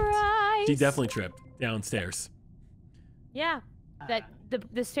insane. she tripped. Surprise. She definitely tripped downstairs. Yeah. That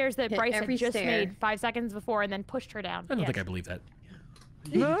the stairs that Hit Bryce had every just stair. made 5 seconds before and then pushed her down. I don't Yes. think I believe that.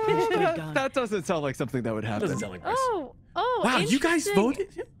 No, that doesn't sound like something that would That happen. doesn't sound like Bryce. Oh, Wow, you guys interesting. voted?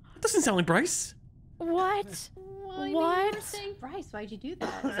 That doesn't sound like Bryce. What? Well, I mean, What? you were saying Bryce, why'd you do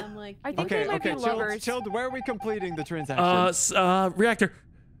that? So I'm like, I think Okay, they might be lovers. Chilled, where are we completing the transaction? Reactor.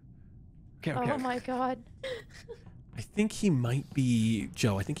 Okay. Oh my god. I think he might be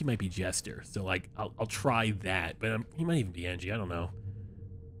Joe. I think he might be Jester. So like, I'll try that, but he might even be Angie. I don't know.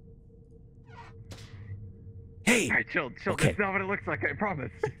 Hey, All right, chilled. Okay. That's not what it looks like. I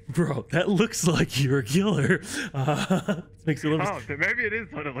promise. bro, that looks like you're a killer. This makes me a little. Oh, then maybe it is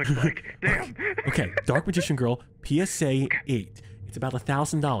what it looks like. Damn. Okay, Dark Magician Girl, PSA 8. It's about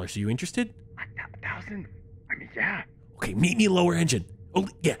 $1,000. Are you interested? 1,000? I mean, yeah. Okay, meet me lower engine. Oh,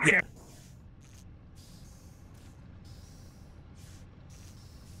 yeah.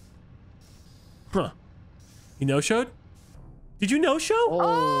 Huh. You no-showed? Did you no-show?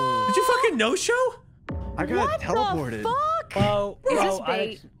 Oh. Did you fucking no-show? I got teleported. Fuck? Oh, Is no, this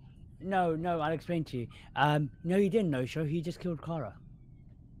bait? No, I'll explain to you. No, you didn't know, show. He just killed Kara.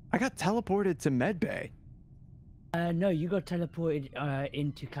 I got teleported to medbay. No, you got teleported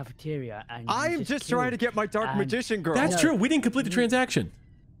into cafeteria, and you I am just trying to get my Dark Magician Girl. That's true. We didn't complete the transaction.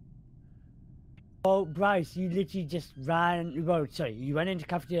 Oh, Bryce, you literally just ran. Well, sorry, you ran into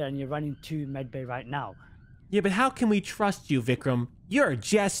cafeteria and you're running to medbay right now. Yeah, but how can we trust you, Vikram? You're a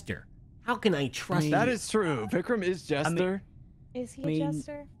jester. How can I trust you? That is true. Vikram is Jester. Is he a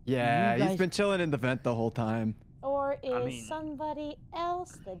jester? Yeah, you he's guys- been chilling in the vent the whole time. Or is somebody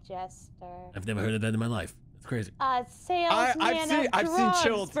else the jester? I've never heard of that in my life. It's crazy. A salesman I've of seen drugs,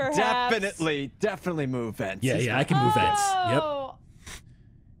 Chilled perhaps. definitely move vents. Yeah, He's yeah, I not- can move vents. Yep. Oh.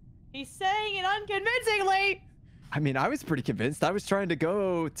 He's saying it unconvincingly. I mean, I was pretty convinced. I was trying to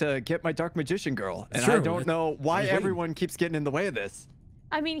go to get my Dark Magician Girl, and Sure, I don't know why waiting. everyone keeps getting in the way of this.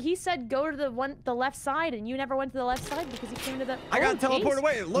 I mean, he said go to the left side, and you never went to the left side because you came to the. I got teleported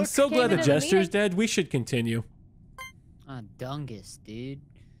away. I'm Look, so glad the into the jester's meeting. dead. We should continue. Ah, dungus, dude.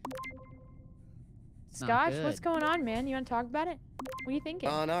 It's not Scotch, good. what's going on, man? You want to talk about it? What are you thinking?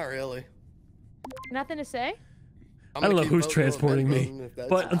 Not really. Nothing to say? I don't know who's transporting me,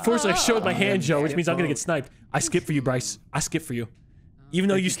 but unfortunately I showed my hand, Joe, which means I'm gonna get sniped. I skip for you, Bryce. I skip for you. Even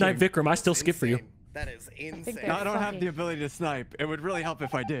though you sniped Vikram, I still skip for you. That is insane. they're No, I don't have fucking- the ability to snipe. It would really help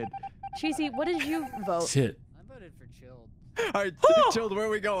if I did. Cheesy, what did you vote? Shit. I voted for Chilled. All right, Chilled, where are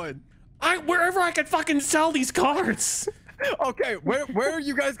we going? Wherever I can fucking sell these cards. Okay, where are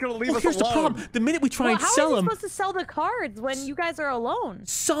you guys gonna leave Well, us here's the alone? problem. The minute we try Well, and how sell are you them, supposed to sell the cards when you guys are alone?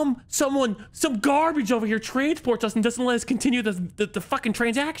 some garbage over here transports us and doesn't let us continue the fucking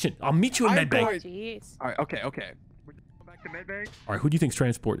transaction. I'll meet you in I'm medbay. going- Jeez. All right, okay. We're gonna go back to medbay. All right, who do you think's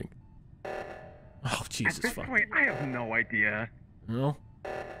transporting? Oh, At Jesus this fuck. point, I have no idea. No,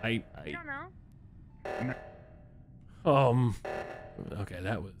 I don't know. Okay,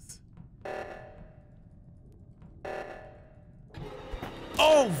 that was.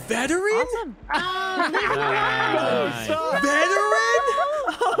 Oh! Oh, veteran? Awesome. Veteran?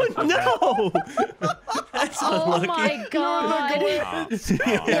 Oh no! That's Oh unlucky. my god.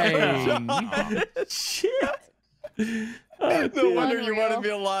 Shit. No wonder you wanted me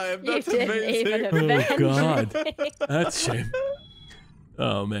alive. That's amazing. Oh god. That's a shame.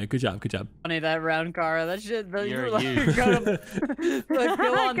 Oh man, good job, good job. Funny that round, Kara. That shit. You're like, huge. like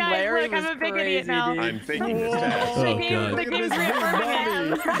go on Guys, Larry look, was I'm a big crazy, idiot now. dude. I'm faking this task. Oh, The game's reaffirming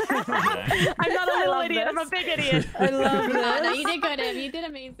it. I'm not a little idiot. I'm a big idiot. I love Oh, no, this. you did good, Em. You did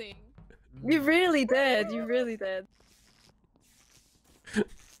amazing. You really did. You really did.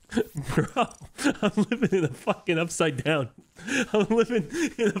 Bro, I'm living in a fucking upside down. I'm living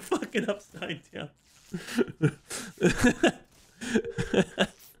in a fucking upside down.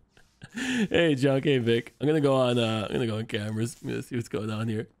 Hey, Junk. Hey, Vic. I'm gonna go on cameras. I'm gonna see what's going on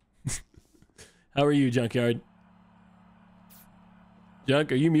here. How are you, Junkyard?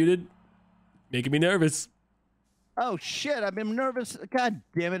 Junk, are you muted? Making me nervous. Oh shit! I've been nervous. God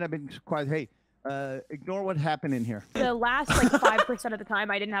damn it! I've been quiet. Hey, ignore what happened in here. The last like 5% of the time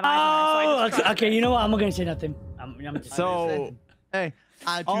I didn't have eyes on her, so I just okay, okay. You know what? I'm not gonna say nothing. I'm just So, Hey,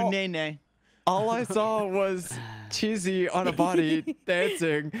 Oh. nene. all I saw was Cheesy on a body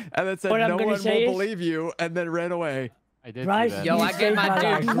dancing, and then said, What I'm "No gonna one say will is- believe you," and then ran away. I did Bryce, see that. Yo, you I get saved my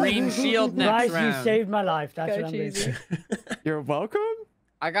dude life. green shield next Bryce, round. you saved my life. That's Go what I'm gonna cheesy. say. You're welcome.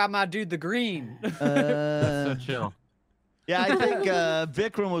 I got my dude the green. So chill. Yeah, I think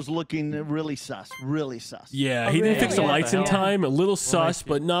Vikram was looking really sus. Really sus. Yeah, Oh, he didn't really? fix the Yeah. lights in Yeah. time. A little sus,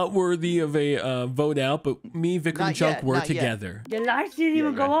 but not worthy of a vote out. But me, Vic, and Not Junk yet, were not yet. together. The lights didn't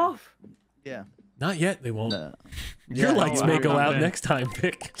even go off. Yeah. Not yet. They won't. No. Your Yeah, lights no, may I'm go out confident. next time,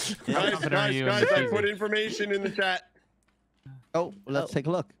 Vic. Guys, confident guys, you guys, and I Cheesy. put information in the chat. Oh, let's take a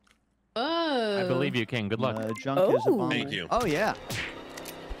look. Oh. I believe you, King. Good luck. Junk is a Oh. bomb. Thank you. Oh yeah.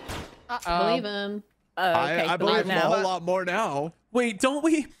 Believe him. Oh, okay. I believe him a whole now. lot more now. Wait, don't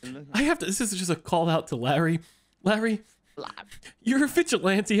we? I have to. This is just a call out to Larry. Larry, you're a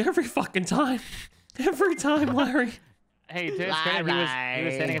vigilante every fucking time. Every time, Larry. Hey, to his credit, he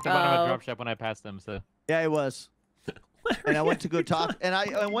was standing at the bottom of a drop shop when I passed him. So Yeah, it was. And I went to go talk, and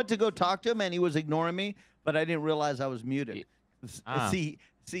I went to go talk to him, and he was ignoring me, but I didn't realize I was muted. Ah. See,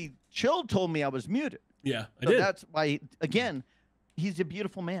 Chilled told me I was muted. Yeah, I So did. that's why. Again, he's a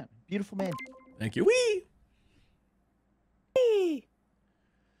beautiful man. Beautiful man. Thank you. Wee.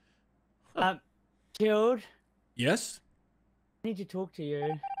 Chilled, Yes. I need to talk to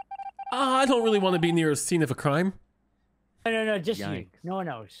you. I don't really want to be near a scene of a crime. No, just you. Yikes. No one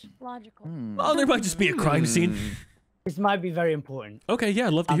else. Logical. Oh, there might just be a crime scene. This might be very important. Okay, yeah,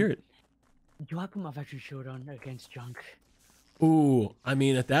 I'd love to hear it. Do I put my veteran shield on against Junk? Ooh, I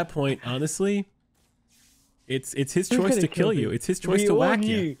mean, at that point, honestly, it's his Who's choice gonna to kill me? you. It's his choice We to all whack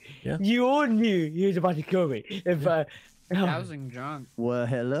knew. you. Yeah. You all knew he was about to kill me. If Housing Junk. Well,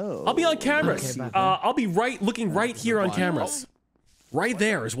 hello. I'll be on cameras. Okay, bye-bye. I'll be looking right here on cameras. Right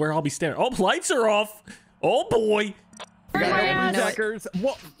there is where I'll be standing. Oh, lights are off. Oh boy. Checkers.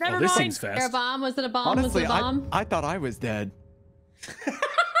 What? Never Oh, this mind. thing's There a fast. bomb? Was it a bomb? Honestly, was it a bomb? I thought I was dead.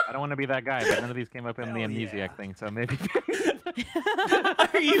 I don't want to be that guy, but none of these came up in the amnesiac thing, so maybe.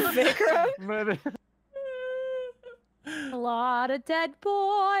 Are you Vikram? Maybe. A lot of dead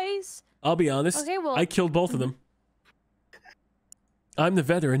boys. I'll be honest. Okay, well- I killed both of them. I'm the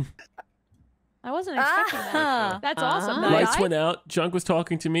veteran. I wasn't expecting Ah. that. That's awesome. though. Lights I- went out. Junk was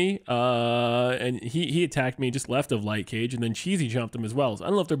talking to me, and he attacked me just left of Light Cage, and then Cheesy jumped him as well. So I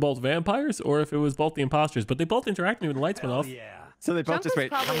don't know if they're both vampires or if it was both the imposters, but they both interacted with me when the lights went off. So they both Junk just was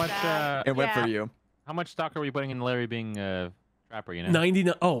wait. probably much, bad. It went Yeah. for you. How much stock are we putting in Larry being a trapper? You know.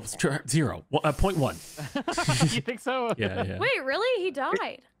 99. Oh, 0. 0.1. You think so? Yeah, yeah. Wait, really? He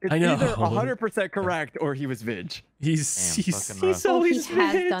died. It's I know. either 100% correct or he was Vig. He's Damn, he's, fucking he's rough. always he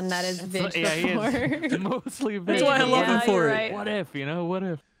has Vig. done that as Vig Yeah, he is. before. Mostly Vig. That's why I love him Yeah, for you're it. right. What if, you know, what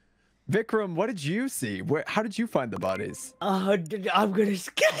if? Vikram, what did you see? How did you find the bodies? I'm gonna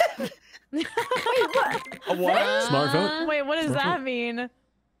skip. Wait, what? A what? Smart vote. Wait, what does that mean? I'm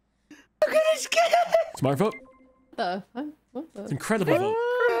gonna skip. Smart vote. The fuck? What the? It's incredible vote.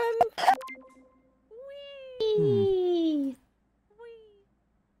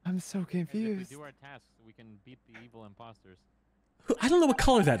 I'm so We confused. do our tasks so we can beat the evil imposters. I don't know what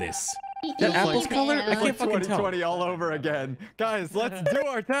color that is. That apple's color? I It's can't fucking tell. 2020 all over again. Guys, let's do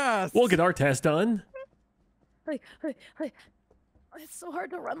our task. We'll get our test done. Hey. It's so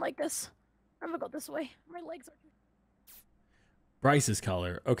hard to run like this. I'm gonna go this way. My legs are. Bryce's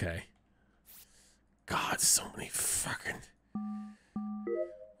color. Okay. God, so many fucking.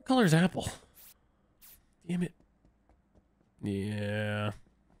 What color is apple? Damn it. Yeah.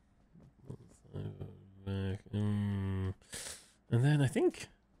 And then I think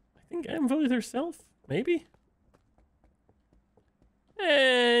Em voted herself, maybe.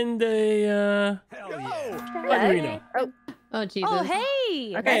 And a Hell yeah. what do we know? Oh Jesus. Oh,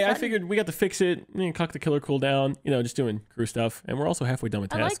 hey. Okay, I figured we got to fix it. Cock the killer cooldown. Just doing crew stuff, and we're also halfway done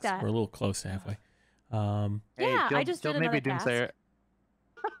with I like tasks. that. We're a little close to halfway. Yeah, I just did another task.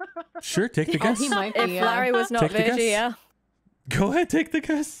 Sure, take the Oh, guess. he might If be. Larry was not Take the guess. Virgie, yeah. Go ahead, take the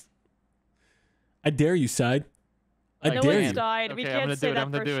guess. I dare you, side. I No dare one's you. died. We Okay, I'm can't gonna say do it, that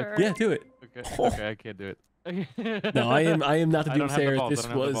I'm gonna for do it. sure. Yeah, do it. Okay, I can't do it. No, I am not the I don't have the doomsayer. balls, I This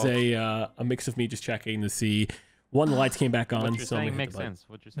don't have the was a mix of me just checking to see. One, the lights came back on. What you're so I'm saying gonna hit makes the button. sense.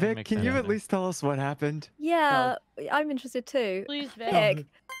 What you're saying Vic, makes can sense. you at least tell us what happened? Yeah, I'm interested too. Please, Vic.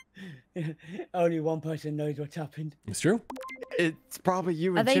 Vic, Only one person knows what's happened. It's true. It's probably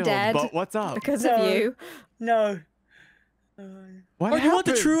you Are and they Chilled, dead? but what's up? because No. of you. No. What Oh, you want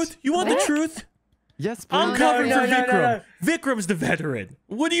the happened? truth? You want the truth? Yes, please. I'm covering no, for no, Vikram. no. Vikram's the veteran.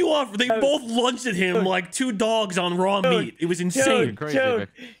 What do you want? They both lunged at him like two dogs on raw meat. It was insane. Crazy, Dude,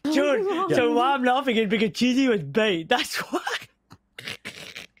 Vic. dude. So why I'm laughing is because Cheesy was bait. That's why.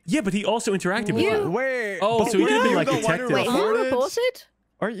 Yeah, but he also interacted with you. Wait. Oh, so he did be like the one who detective. Wait, who reported?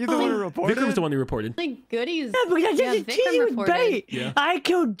 Aren't you the one who reported? Vikram's the one who reported. Like goodies. Yeah, because Yeah, Cheesy Vikram was reported. bait. Yeah. I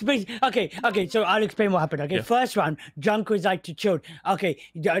killed. Okay. So I'll explain what happened. Okay, Yeah. first round, Junk was like to Chilled. Okay,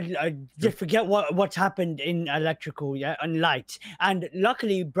 I just forget what's happened in electrical, yeah, and lights. And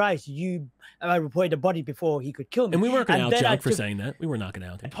luckily, Bryce, you reported the body before he could kill me. And we weren't gonna out then I Junk for took- saying that. We were not gonna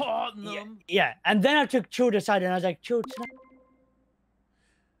out him. Pardon Yeah, them. yeah, and then I took Chilled aside and I was like, Chilled.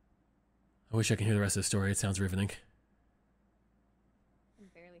 I wish I could hear the rest of the story. It sounds riveting. I can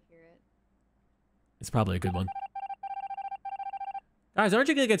barely hear it. It's probably a good one. Guys, aren't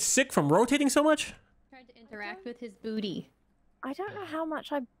you gonna get sick from rotating so much? Tried to interact with his booty. I don't know how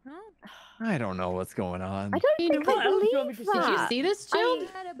much I I don't know what's going on. don't think what I else do you want believe me to say? that. Did you see this, Jill?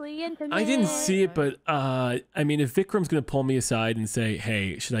 Incredibly intimate. I didn't see it, but I mean, if Vikram's gonna pull me aside and say,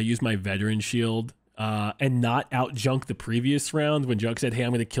 "Hey, should I use my veteran shield and not out Junk the previous round when Junk said, 'Hey,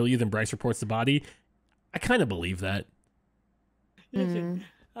 I'm gonna kill you,' then Bryce reports the body," I kind of believe that. Mm.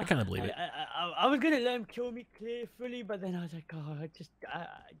 I kind of believe it. I was gonna let him kill me fully, but then I was like, oh,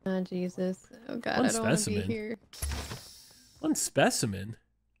 Oh Jesus! Oh God! One I don't want to be specimen. here. One specimen.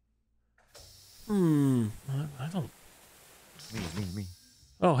 I don't. Me.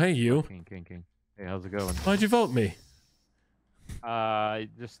 Oh, hey, you. King. Hey, how's it going? Why'd you vote me? I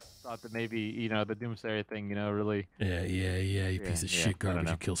just thought that maybe, the doomsayer thing, really. Yeah, you piece of yeah, shit I don't garbage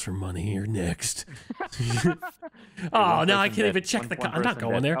know. who kills for money. You're next. Hey, Oh, one no, I person can't dead. even check One- the. one I'm not person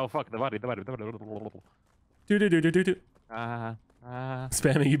going dead. there. Oh fuck, the body. Do.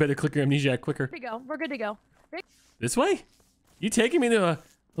 Spamming, you better click your amnesiac quicker. Here we go. We're good to go. This way? You taking me to a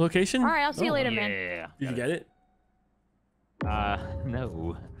location? All right, I'll see you Oh, later, man. Yeah. Did you get it?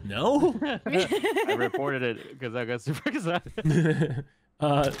 No. No? I reported it because I got super excited.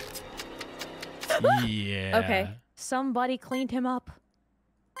 Yeah. Okay. Somebody cleaned him up.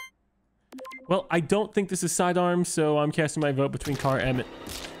 Well, I don't think this is sidearm, so I'm casting my vote between Car and...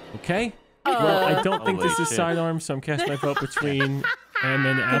 Okay. Well, I don't think Holy this is shit. sidearm, so I'm casting my vote between M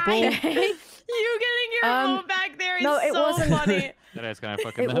and Apple. You getting your vote back there is no, it so wasn't. funny. That is kind of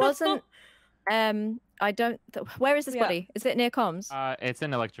fucking. It wasn't. I don't. Where is this Yeah. body? Is it near comms? It's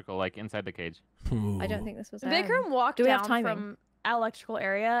in electrical, like inside the cage. I don't think this was. Vikram walked Do we have down timing? from electrical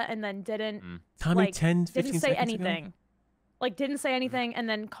area and then didn't Timing like 10, 15 didn't say seconds ago? anything. Like didn't say anything, and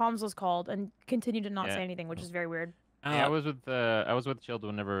then comms was called and continued to not Yeah. say anything, which is very weird. Yeah, I was with Chilled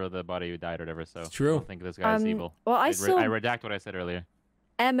whenever the body died or whatever. So true. I don't think this guy's evil. well, I saw- I redact what I said earlier.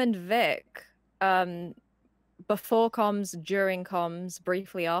 M and Vic, before comms, during comms,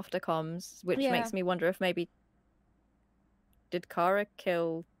 briefly after comms, which Yeah. makes me wonder if maybe did Kara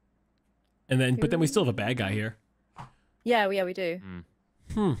kill? And then, but then we still have a bad guy here. Yeah, we do.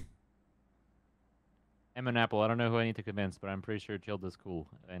 M and Apple. I don't know who I need to convince, but I'm pretty sure Chilled is cool,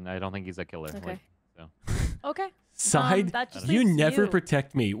 and I don't think he's a killer. Okay. Like, so. Okay. Side, that just you leaves never you.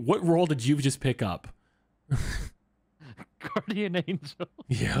 protect me. What role did you just pick up? Guardian angel.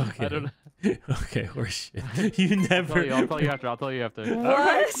 Yeah, okay. I don't know. Okay, horseshit. You never. I'll tell you after. I'll tell you after.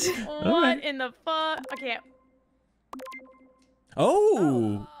 What? All What right. in the fuck? Okay.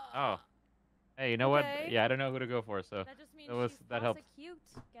 Oh. Oh. Hey, you know what? Okay. Yeah, I don't know who to go for, so That just means that helped. prosecute.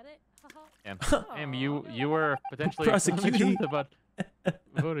 Get it? Em, you were potentially Prosecutee. about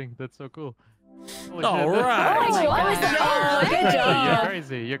voting. That's so cool. Holy All shit. right. Oh my God. Good job. You're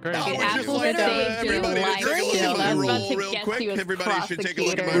crazy. You're crazy. Dude, just Apple like, saved you everybody live take a look still. at my I was about roll to real guess quick. you as Everybody should take a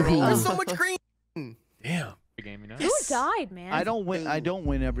look at my prosecutor. roll. There's so much green. Damn. Game, you know? Who died, man. I don't win. I don't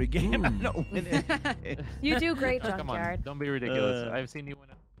win every game. I don't win it. You do great, Come on, Junkyard. don't be ridiculous. I've seen you win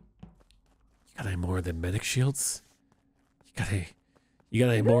it. You got any more than medic shields? You got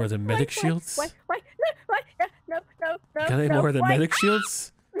any more than medic shields? No, You got any more than medic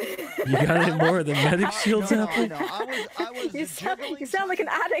shields? You got any more than medic shields, Apple? You sound like an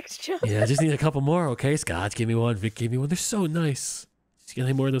addict, John. Yeah, I just need a couple more, okay? Scott, give me one. Vic, give me one. They're so nice. You got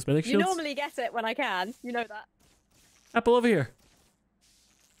any more of those medic You shields? normally get it when I can. You know that. Apple, over here.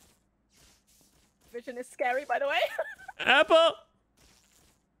 Vision is scary, by the way. Apple!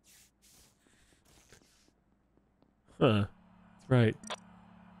 Huh. That's right.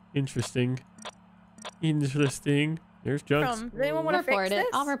 Interesting. Interesting. There's Junks. Does anyone want to fix this?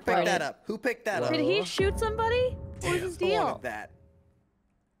 I'll report Pick that it. up. Who picked that up? Did he shoot somebody? What was his Who deal? wanted that?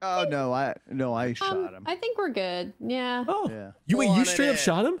 Oh no, I shot him. I think we're good. Yeah. Oh, Yeah. you straight up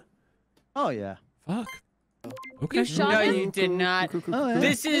shot him? Oh yeah. Fuck. Okay. You shot No, him? you did not. Oh, yeah.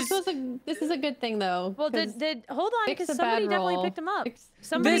 This is. This is a good thing though. Well, 'cause did hold on, Vic's because a bad somebody definitely roll. picked him up. Vic's-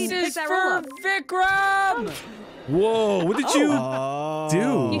 Somebody This is picked that roll up. Vikram. Whoa, what did you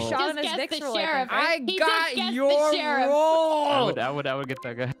do? You shot him Just as guess Vic's the roll, I sheriff. think. I He got just guessed your the sheriff. roll. I would get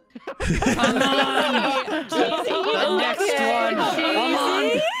that guy. Come on. The next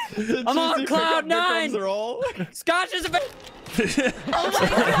one. I'm on cloud nine. Scotch is a bit.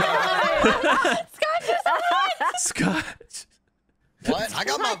 Scotch. What? I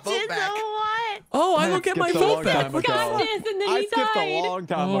got my vote back. Oh, I don't get my vote back. Scotch is, and then I he skipped died. a long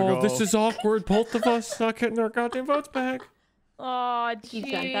time Oh, ago. this is awkward. Both of us not getting our goddamn votes back. Oh,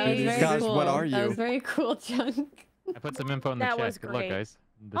 Keep going. That was jeez. very Guys, cool. what are That you? was very cool, Junk. I put some info in the That chat. was Good luck, great. guys.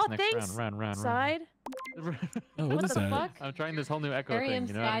 This Oh, next thanks. round. Side. Oh, what is the that? fuck? I'm trying this whole new echo Arium, thing.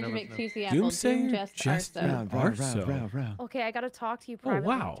 You know, I Scotch, don't know what's McCheesy Apple, Doomsayer, Doom, Jest, Jest, Arso. Arso. Okay, I gotta talk to you Oh, privately.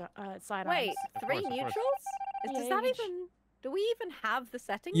 wow. Side Wait, Of 3 course, of course. neutrals? Yeah, Does that each. even? Do we even have the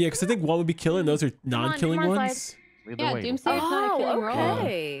settings? Yeah, for because I that? think one would be killing. Those are non-killing come on, ones. Lead the Yeah, way. Doomsayer's not a killing roll.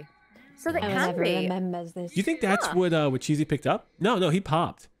 okay. So that I can never be. remembers this. Do you think that's what Cheesy picked up? No, he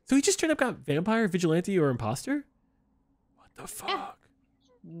popped. So he just straight up got vampire, vigilante, or imposter? What the fuck?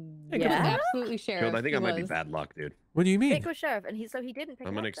 Hey, good He was for him. absolutely sheriff. Phil, I think He I might be was. bad luck, dude. What do you mean? Vic was sheriff, and so he didn't pick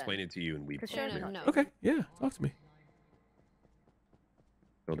I'm it gonna up explain it to you, and we. Because No, sheriff no, did no. Okay, yeah, talk to me.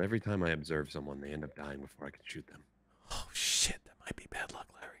 Phil, every time I observe someone, they end up dying before I can shoot them. Oh shit, that might be bad luck,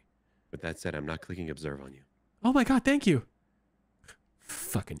 Larry. With that said, I'm not clicking observe on you. Oh my god, thank you.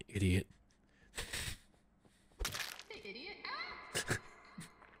 Fucking idiot.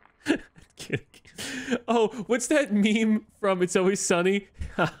 Kidding. Oh, what's that meme from It's Always Sunny?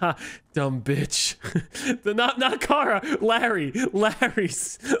 Haha, dumb bitch. Not Kara, Larry's.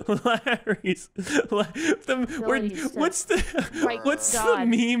 What's the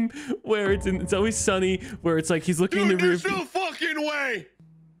meme where it's Always Sunny where it's like he's looking in the rear. There's no fucking way.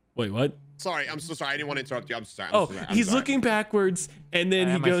 Wait, what? Sorry, I'm so sorry. I didn't want to interrupt you. I'm sorry. He's looking backwards and then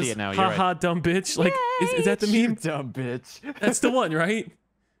I he might see goes, it now, you're haha, dumb bitch. Like, is that the meme? Dumb bitch. That's the one, right?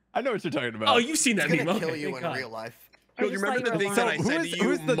 I know what you're talking about. Oh, you've seen that It's meme. gonna Okay, kill you thank in God. real life. Phil, do you remember the thing that I said to you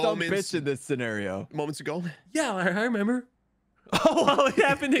who's the dumb moments, bitch in this scenario? moments ago? Yeah, I remember. Oh, it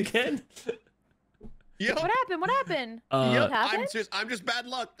happened again. Yep. What happened? What happened? Yep. happened? I'm just bad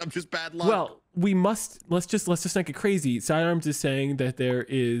luck. I'm just bad luck. Well, let's just not get crazy. Sidearms is saying that there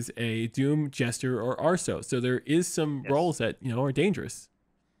is a Doom, Jester, or Arso. So there is some roles that, are dangerous.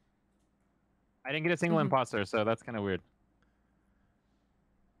 I didn't get a single imposter, so that's kind of weird.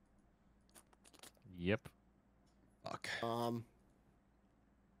 Yep. Fuck.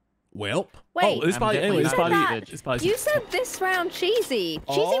 Well. Wait, Oh, this body. definitely Anyway, this not body. that. This body. You said this round Cheesy.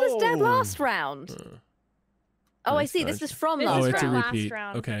 Cheesy was dead last round. Oh, I see. This is from This last is it's a from round. last repeat.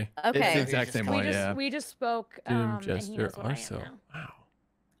 round. Okay. It's the Okay. exact same one, yeah. We just spoke. Doom, And he Jester, knows what I am Arso. now. Wow.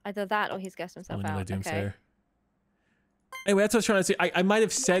 Either that or he's guessed Oh, himself another out. Okay. Doomsayer. Anyway, that's what I was trying to say. I might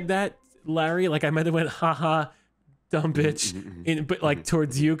have said that, Larry. Like I might have went, haha, dumb bitch, but like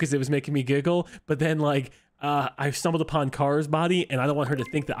towards you because it was making me giggle. But then like I stumbled upon Kara's body, and I don't want her to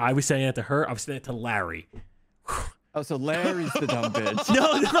think that I was saying it to her. I was saying it to Larry. Oh, so Larry's the dumb bitch.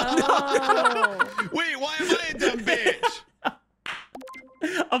 No. Wait, why am I a dumb bitch?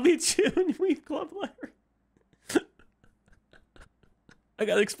 I'll meet you in Weed Club, Larry. I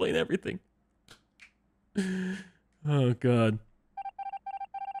gotta explain everything. Oh God.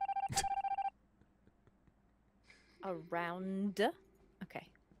 Around. Okay.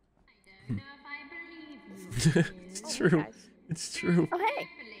 It's true. It's true. Oh,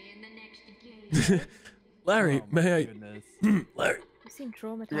 hey. Larry, may I? Larry, You seem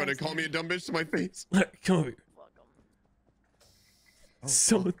traumatized. You want to call me a dumb bitch to my face? Larry, come over here.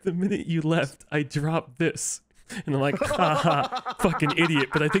 So the minute you left, I dropped this. And I'm like, haha, fucking idiot.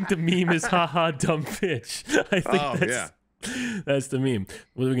 But I think the meme is haha, dumb bitch. I think that's the meme.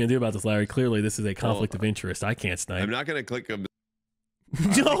 What are we gonna do about this, Larry? Clearly, this is a conflict of interest. I can't snipe. I'm not gonna click him.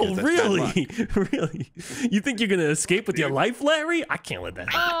 No, really? Really? You think you're gonna escape with your life, Larry? I can't let that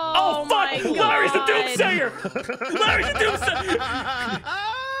happen. Oh fuck! my Larry's the God. doomsayer! Larry's the doomsayer!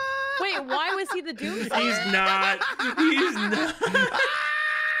 Wait, why was he the doomsayer? He's not. He's not.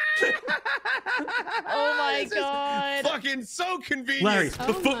 Oh my God. Fucking so convenient. Larry, Larry,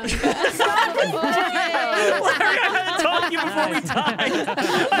 I had to talk to you before we died.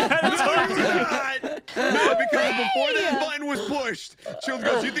 I had to talk to you. No, because before that button was pushed, Chilled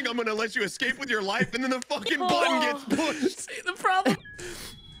goes, you think I'm gonna let you escape with your life? And then the fucking button gets pushed. See,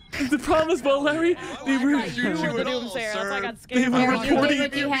 the problem is, well, Larry, they were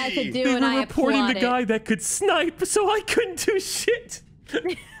reporting the guy that could snipe, so I couldn't do shit.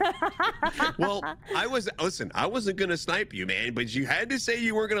 Well, I wasn't gonna snipe you, man, but you had to say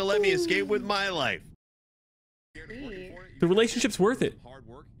you weren't gonna let me escape with my life. The relationship's worth it. Hard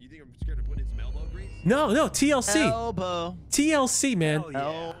work. You think I'm scared to put in some elbow grease? No, TLC. Elbow. TLC, man.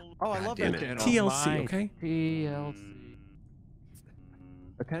 Oh, I love that channel. TLC, okay? TLC.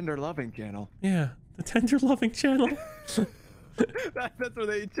 A tender loving channel. Yeah, the tender loving channel. That's where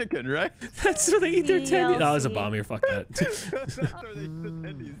they eat chicken, right? That's where they eat their tendies. No, it was a bomb here. Fuck that. That's where they eat the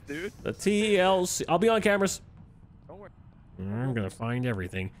tendies, dude. The TLC. I'll be on cameras. Don't worry. I'm gonna find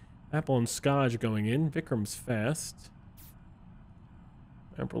everything. Apple and Scotch going in. Vikram's fast.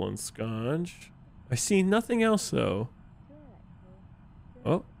 Apple and Scotch. I see nothing else though.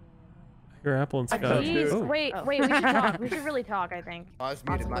 Oh, I hear Apple and Scotch. Jeez, Oh. wait, we should talk. We should really talk, I think. I was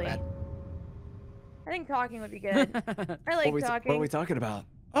muted, my bad. I think talking would be good. I like talking. What are we talking about?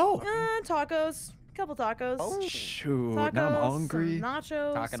 Oh. Tacos. Couple tacos. Oh, shoot. Tacos, Now I'm hungry. some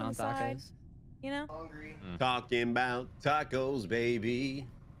nachos. Talking some on side, tacos. You know? Talking about tacos, baby.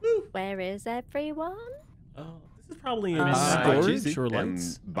 Where is everyone? Oh, this is probably in storage storage or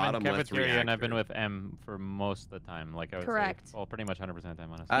lights. Bottom left cafeteria, and I've been reactor. with M for most of the time. Like I would Correct. say, well, pretty much 100% of the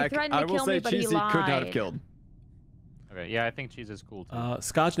time, honestly. He threatened to I will kill say me, but he Cheesy could not have lied. killed. Okay, yeah, I think cheese is cool too.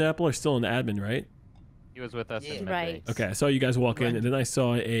 Scotch and Apple are still in admin, right? He was with us in Right. Okay, I saw you guys walk in, and then I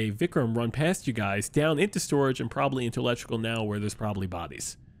saw a Vikram run past you guys down into storage and probably into electrical now, where there's probably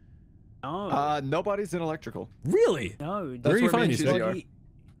bodies. Oh. Nobody's in electrical. Really? No. Where are you finding this these? body,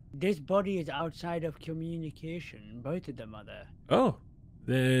 this body is outside of communication. Both of them are there. Oh,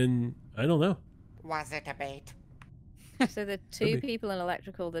 then I don't know. Was it a bait? So the two people in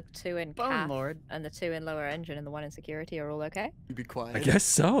electrical, the two in Bone CAF, Lord. and the two in lower engine, and the one in security are all okay? You be quiet. I guess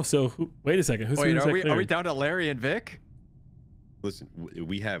so. So wait a second. Who's Wait, who's are we clearing? down to Larry and Vic? Listen,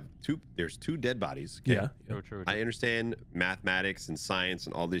 we have there's two dead bodies. Okay? Yeah. True. I understand mathematics and science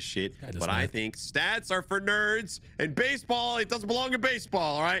and all this shit, Guy does but I math. think stats are for nerds and baseball, it doesn't belong in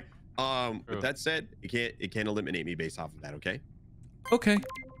baseball, all right? True. With that said, it can't eliminate me based off of that, okay? Okay.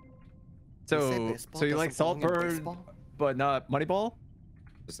 So you like Saltburn, but not Moneyball?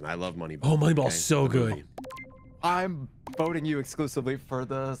 Listen, I love Moneyball. Oh, Moneyball's okay? so Love good. Money. I'm voting you exclusively for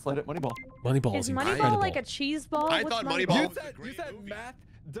the sled at Moneyball. Moneyball Is is Moneyball incredible. like a cheese ball? I What's thought Moneyball? Moneyball- You said math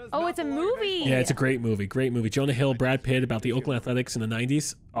does Oh, not it's a belong in movie. baseball. Yeah, it's a great movie. Great movie. Jonah Hill, Brad Pitt about the Oakland Athletics in the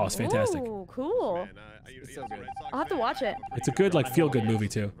 90s. Oh, it's fantastic. Ooh, cool. Man, It's so good. I'll have to watch it. It's a good, like, feel-good movie,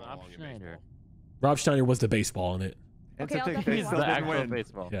 too. Rob Schneider. Rob Schneider was the baseball in it. And Okay, to I'll think definitely they He's still the didn't actual win.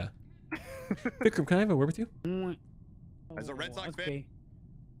 baseball. Yeah. Vikram, can I have a word with you? As a Red Sox fan,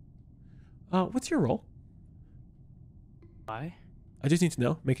 Okay. What's your role? Why? I just need to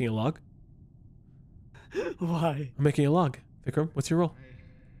know. Making a log? Why? I'm making a log. Vikram, what's your role?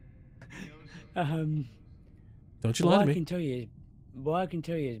 Um. Don't you lie to me. What I can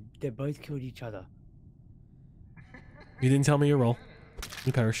tell you is they both killed each other. You didn't tell me your role.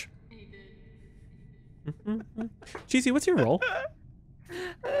 You perish. Cheesy, what's your role?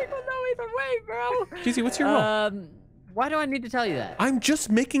 I don't know either way, bro. Cheesy, what's your role? Why do I need to tell you that? I'm just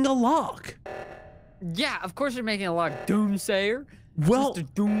making a log. Yeah, of course you're making a log, Doomsayer. Well, Mr.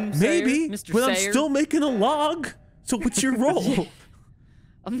 Doomsayer, maybe, Mr. but I'm Sayer. still making a log. So what's your role?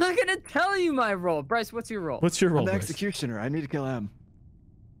 I'm not gonna tell you my role. Bryce, what's your role? What's your role, I'm the Bryce? executioner. I need to kill him.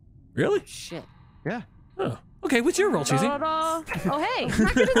 Really? Shit. Yeah. Oh, okay. What's your role, Cheesy? Oh, hey, I'm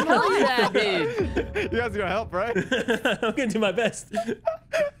not gonna tell you that. Dude. You guys gonna help, right? I'm gonna do my best.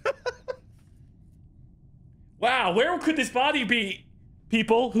 Wow, where could this body be?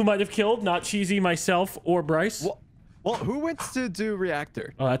 People who might have killed, not Cheesy, myself, or Bryce. Well, who wants to do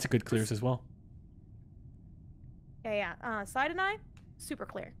reactor? Oh, that's a good clears as well. Yeah. Side and I, super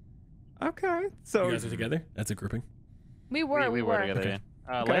clear. Okay. So You guys are together? That's a grouping. We were. We were together, Okay.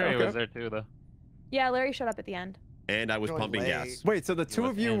 yeah. Okay, Larry okay. was there too, though. Yeah, Larry showed up at the end. And I was Going pumping late. gas. Wait, so the two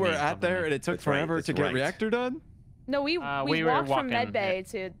of you and were me, at there and it took That's right, forever that's to get right. reactor done? No, we we were walked from walking, med bay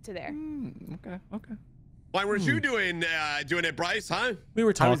to there. Okay, okay. Why weren't you doing it, Bryce, huh? We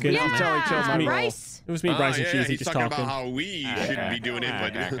were talking. Yeah, me. Bryce. It was me, Bryce, and yeah, Cheesy he's just talking talking. about how we should be doing it,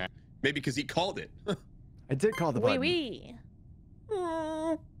 but Okay. maybe because he called it. I did call the button. Wee.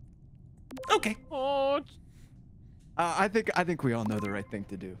 Okay. Oh, I think we all know the right thing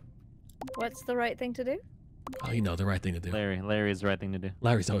to do. What's the right thing to do? Oh, you know the right thing to do. Larry is the right thing to do.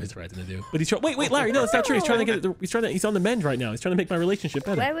 Larry's always the right thing to do. But he's trying. Wait, Larry, no, it's not true. He's trying to get it. He's on the mend right now. He's trying to make my relationship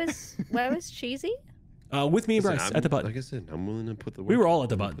better. Where was Cheesy? With me and Listen, Bryce at the button. Like I said, I'm willing to put the work. We were all at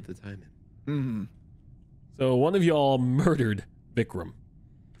the I'm button. gonna Put the time in. Mm-hmm. So one of y'all murdered Vikram.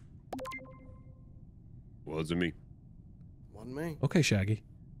 Wasn't me. Wasn't me. Okay, Shaggy.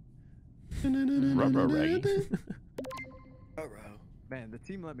 Man, the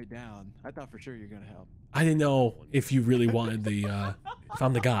team let me down. I thought for sure you were gonna help. I didn't know if you really wanted the if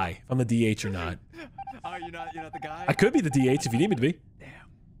I'm the guy, if I'm the DH or not. Oh, you're not the guy? I could be the DH if you need me to be. Damn.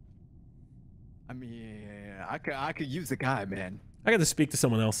 I mean, I could use the guy, man. I got to speak to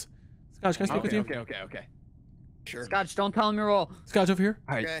someone else. Scotch, can I speak with you? Okay. Sure. Scotch, don't tell him your role. Scotch, over here.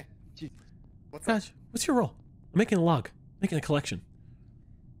 All right. Okay. What's up? Scotch, what's your role? I'm making a log. Making a collection.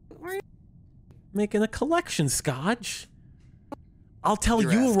 Making a collection, Scotch. I'll tell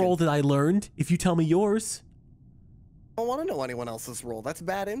You're you asking. a role that I learned if you tell me yours. I don't want to know anyone else's role. That's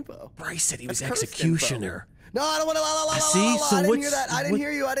bad info. Bryce said he was That's cursed executioner. No, I don't want to. See, so I didn't what's hear that. I didn't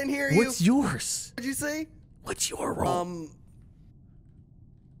hear you. I didn't hear you. What's yours? What did you say? What's your role?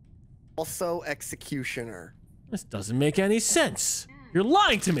 Also executioner. This doesn't make any sense. You're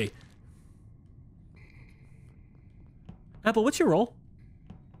lying to me. Apple, what's your role?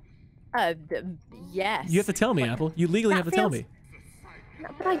 Yes. You have to tell me, Apple. You legally have to tell me.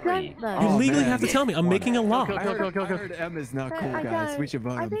 But I don't though. You legally have to tell me. I'm making a log. I heard M is not cool, guys. We should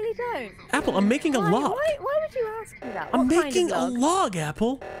vote I him. really don't. Apple, I'm making a log. Why would you ask me that? I'm What kind of making a log? log,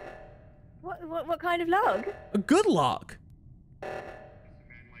 Apple. What kind of log? A good log. I'm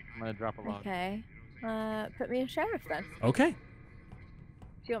gonna drop a log. Okay. Put me in sheriff then. Okay. Do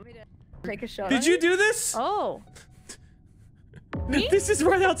you want me to take a shot? Did on you do this? Oh. This is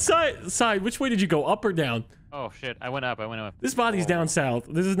right outside. Which way did you go? Up or down? Oh shit! I went up. This body's down south.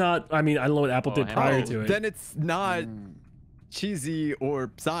 This is not. I mean, I don't know what Apple did prior to it. Then it's not cheesy or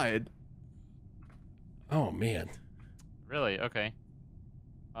side. Oh man. Really? Okay.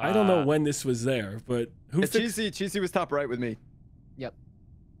 I don't know when this was there, but who? It's cheesy. Cheesy was top right with me. Yep.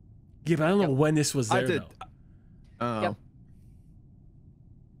 Yeah, but I don't know when this was there. I did. Though. Yep.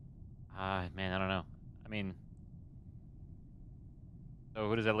 Man, I don't know. I mean, so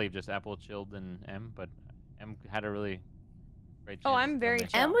who does that leave? Just Apple, Chilled, and M. But M had a really great. Oh, chance I'm to very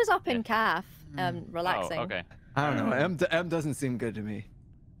make- M was up in calf, relaxing. Oh, okay. I don't know. M doesn't seem good to me.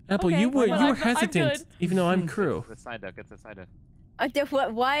 Apple, Okay, you were well, I'm hesitant, good. even though I'm crew. It's a side duck. It's a side duck.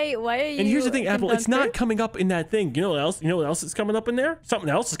 Why are you? And here's the thing, Apple. It's convinced? not coming up in that thing. You know what else? You know what else is coming up in there? Something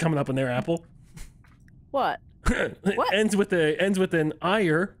else is coming up in there, Apple. What? What? ends with an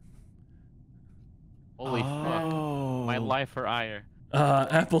ire. Holy fuck! My life for ire.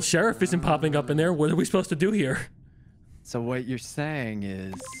 Apple Sheriff isn't popping up in there. What are we supposed to do here? So what you're saying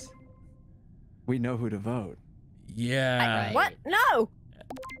is, we know who to vote. Yeah. What? No.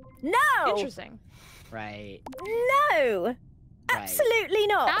 No. Interesting. Right. No. Absolutely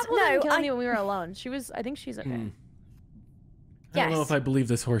not. Apple no. didn't kill me when we were alone. I think she's okay. I don't know if I believe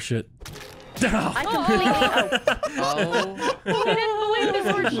this horseshit. I completely. We didn't believe this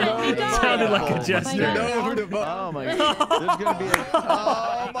horseshit. We died. Sounded like a jester. Know who to vote. Oh my god. There's gonna be a.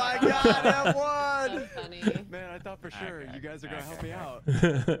 Oh my god, that won. Man, I thought for sure you guys are gonna help me out.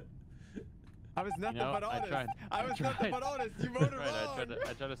 I was nothing but I honest. tried. I was nothing tried. but honest. You voted Right, wrong.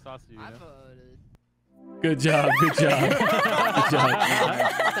 I tried to sauce you. You know? Good job. Good job. Good job.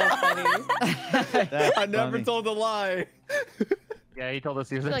 I never told a lie. Yeah, he told us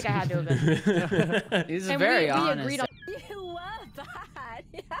he was. I feel like I had to have been. He's And very we honest. agreed on. You were bad.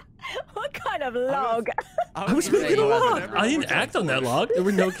 What kind of log? I was making a log. I didn't act on that log. There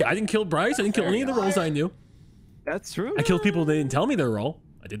were no. I didn't kill Bryce. I didn't kill any of the roles I knew. That's true. I killed people that didn't tell me their role.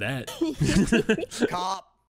 I did that. Cop.